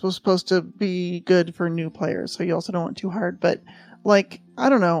wrote was supposed to be good for new players, so you also don't want too hard. But, like, I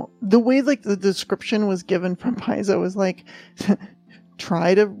don't know. The way, like, the description was given from Paizo was like,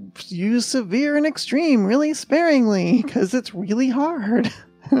 try to use severe and extreme really sparingly, because it's really hard.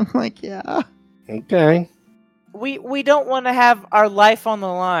 I'm like, yeah. Okay. We don't want to have our life on the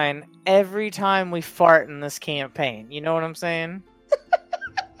line every time we fart in this campaign. You know what I'm saying?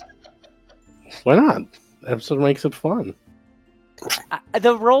 Why not? That's what makes it fun.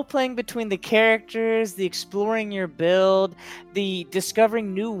 The role playing between the characters, the exploring your build, the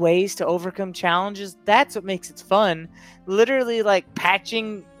discovering new ways to overcome challenges, that's what makes it fun. Literally like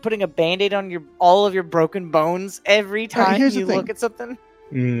putting a band-aid on all of your broken bones every All right, time here's the you thing. look at something.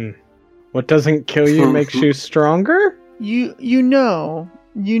 What doesn't kill you makes you stronger? You know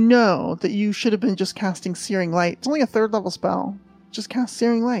that you should have been just casting Searing Light. It's only a 3rd level spell. Just cast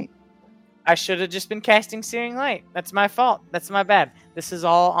Searing Light. I should have just been casting Searing Light. That's my fault. That's my bad. This is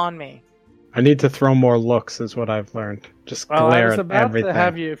all on me. I need to throw more looks, is what I've learned. Just Well, I glare was at about everything. to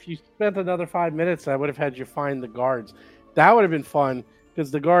have you. If you spent another 5 minutes, I would have had you find the guards. That would have been fun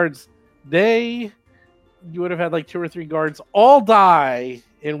because the guards you would have had like 2 or 3 guards all die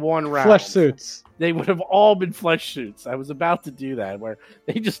in one round. Flesh suits. They would have all been flesh suits. I was about to do that, where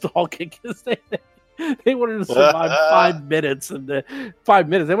they just all kick because they would have survived 5 minutes, and 5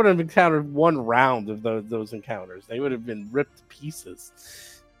 minutes they would have encountered 1 round of those encounters. They would have been ripped to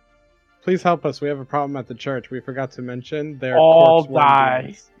pieces. Please help us. We have a problem at the church. We forgot to mention their all corpse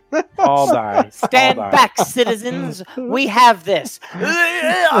die. All die. Stand all die. back, citizens. We have this.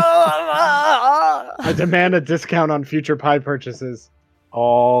 I demand a discount on future pie purchases.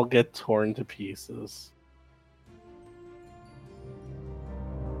 All get torn to pieces.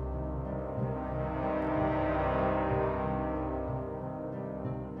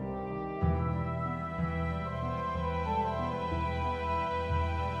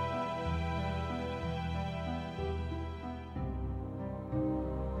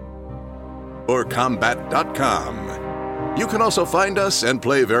 Or combat.com. You can also find us and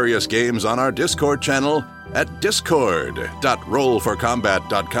play various games on our Discord channel at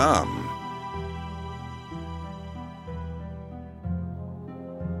discord.rollforcombat.com.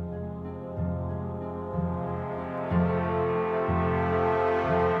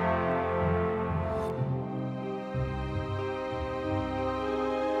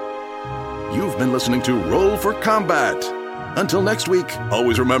 You've been listening to Roll for Combat. Until next week,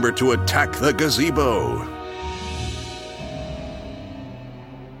 always remember to attack the gazebo.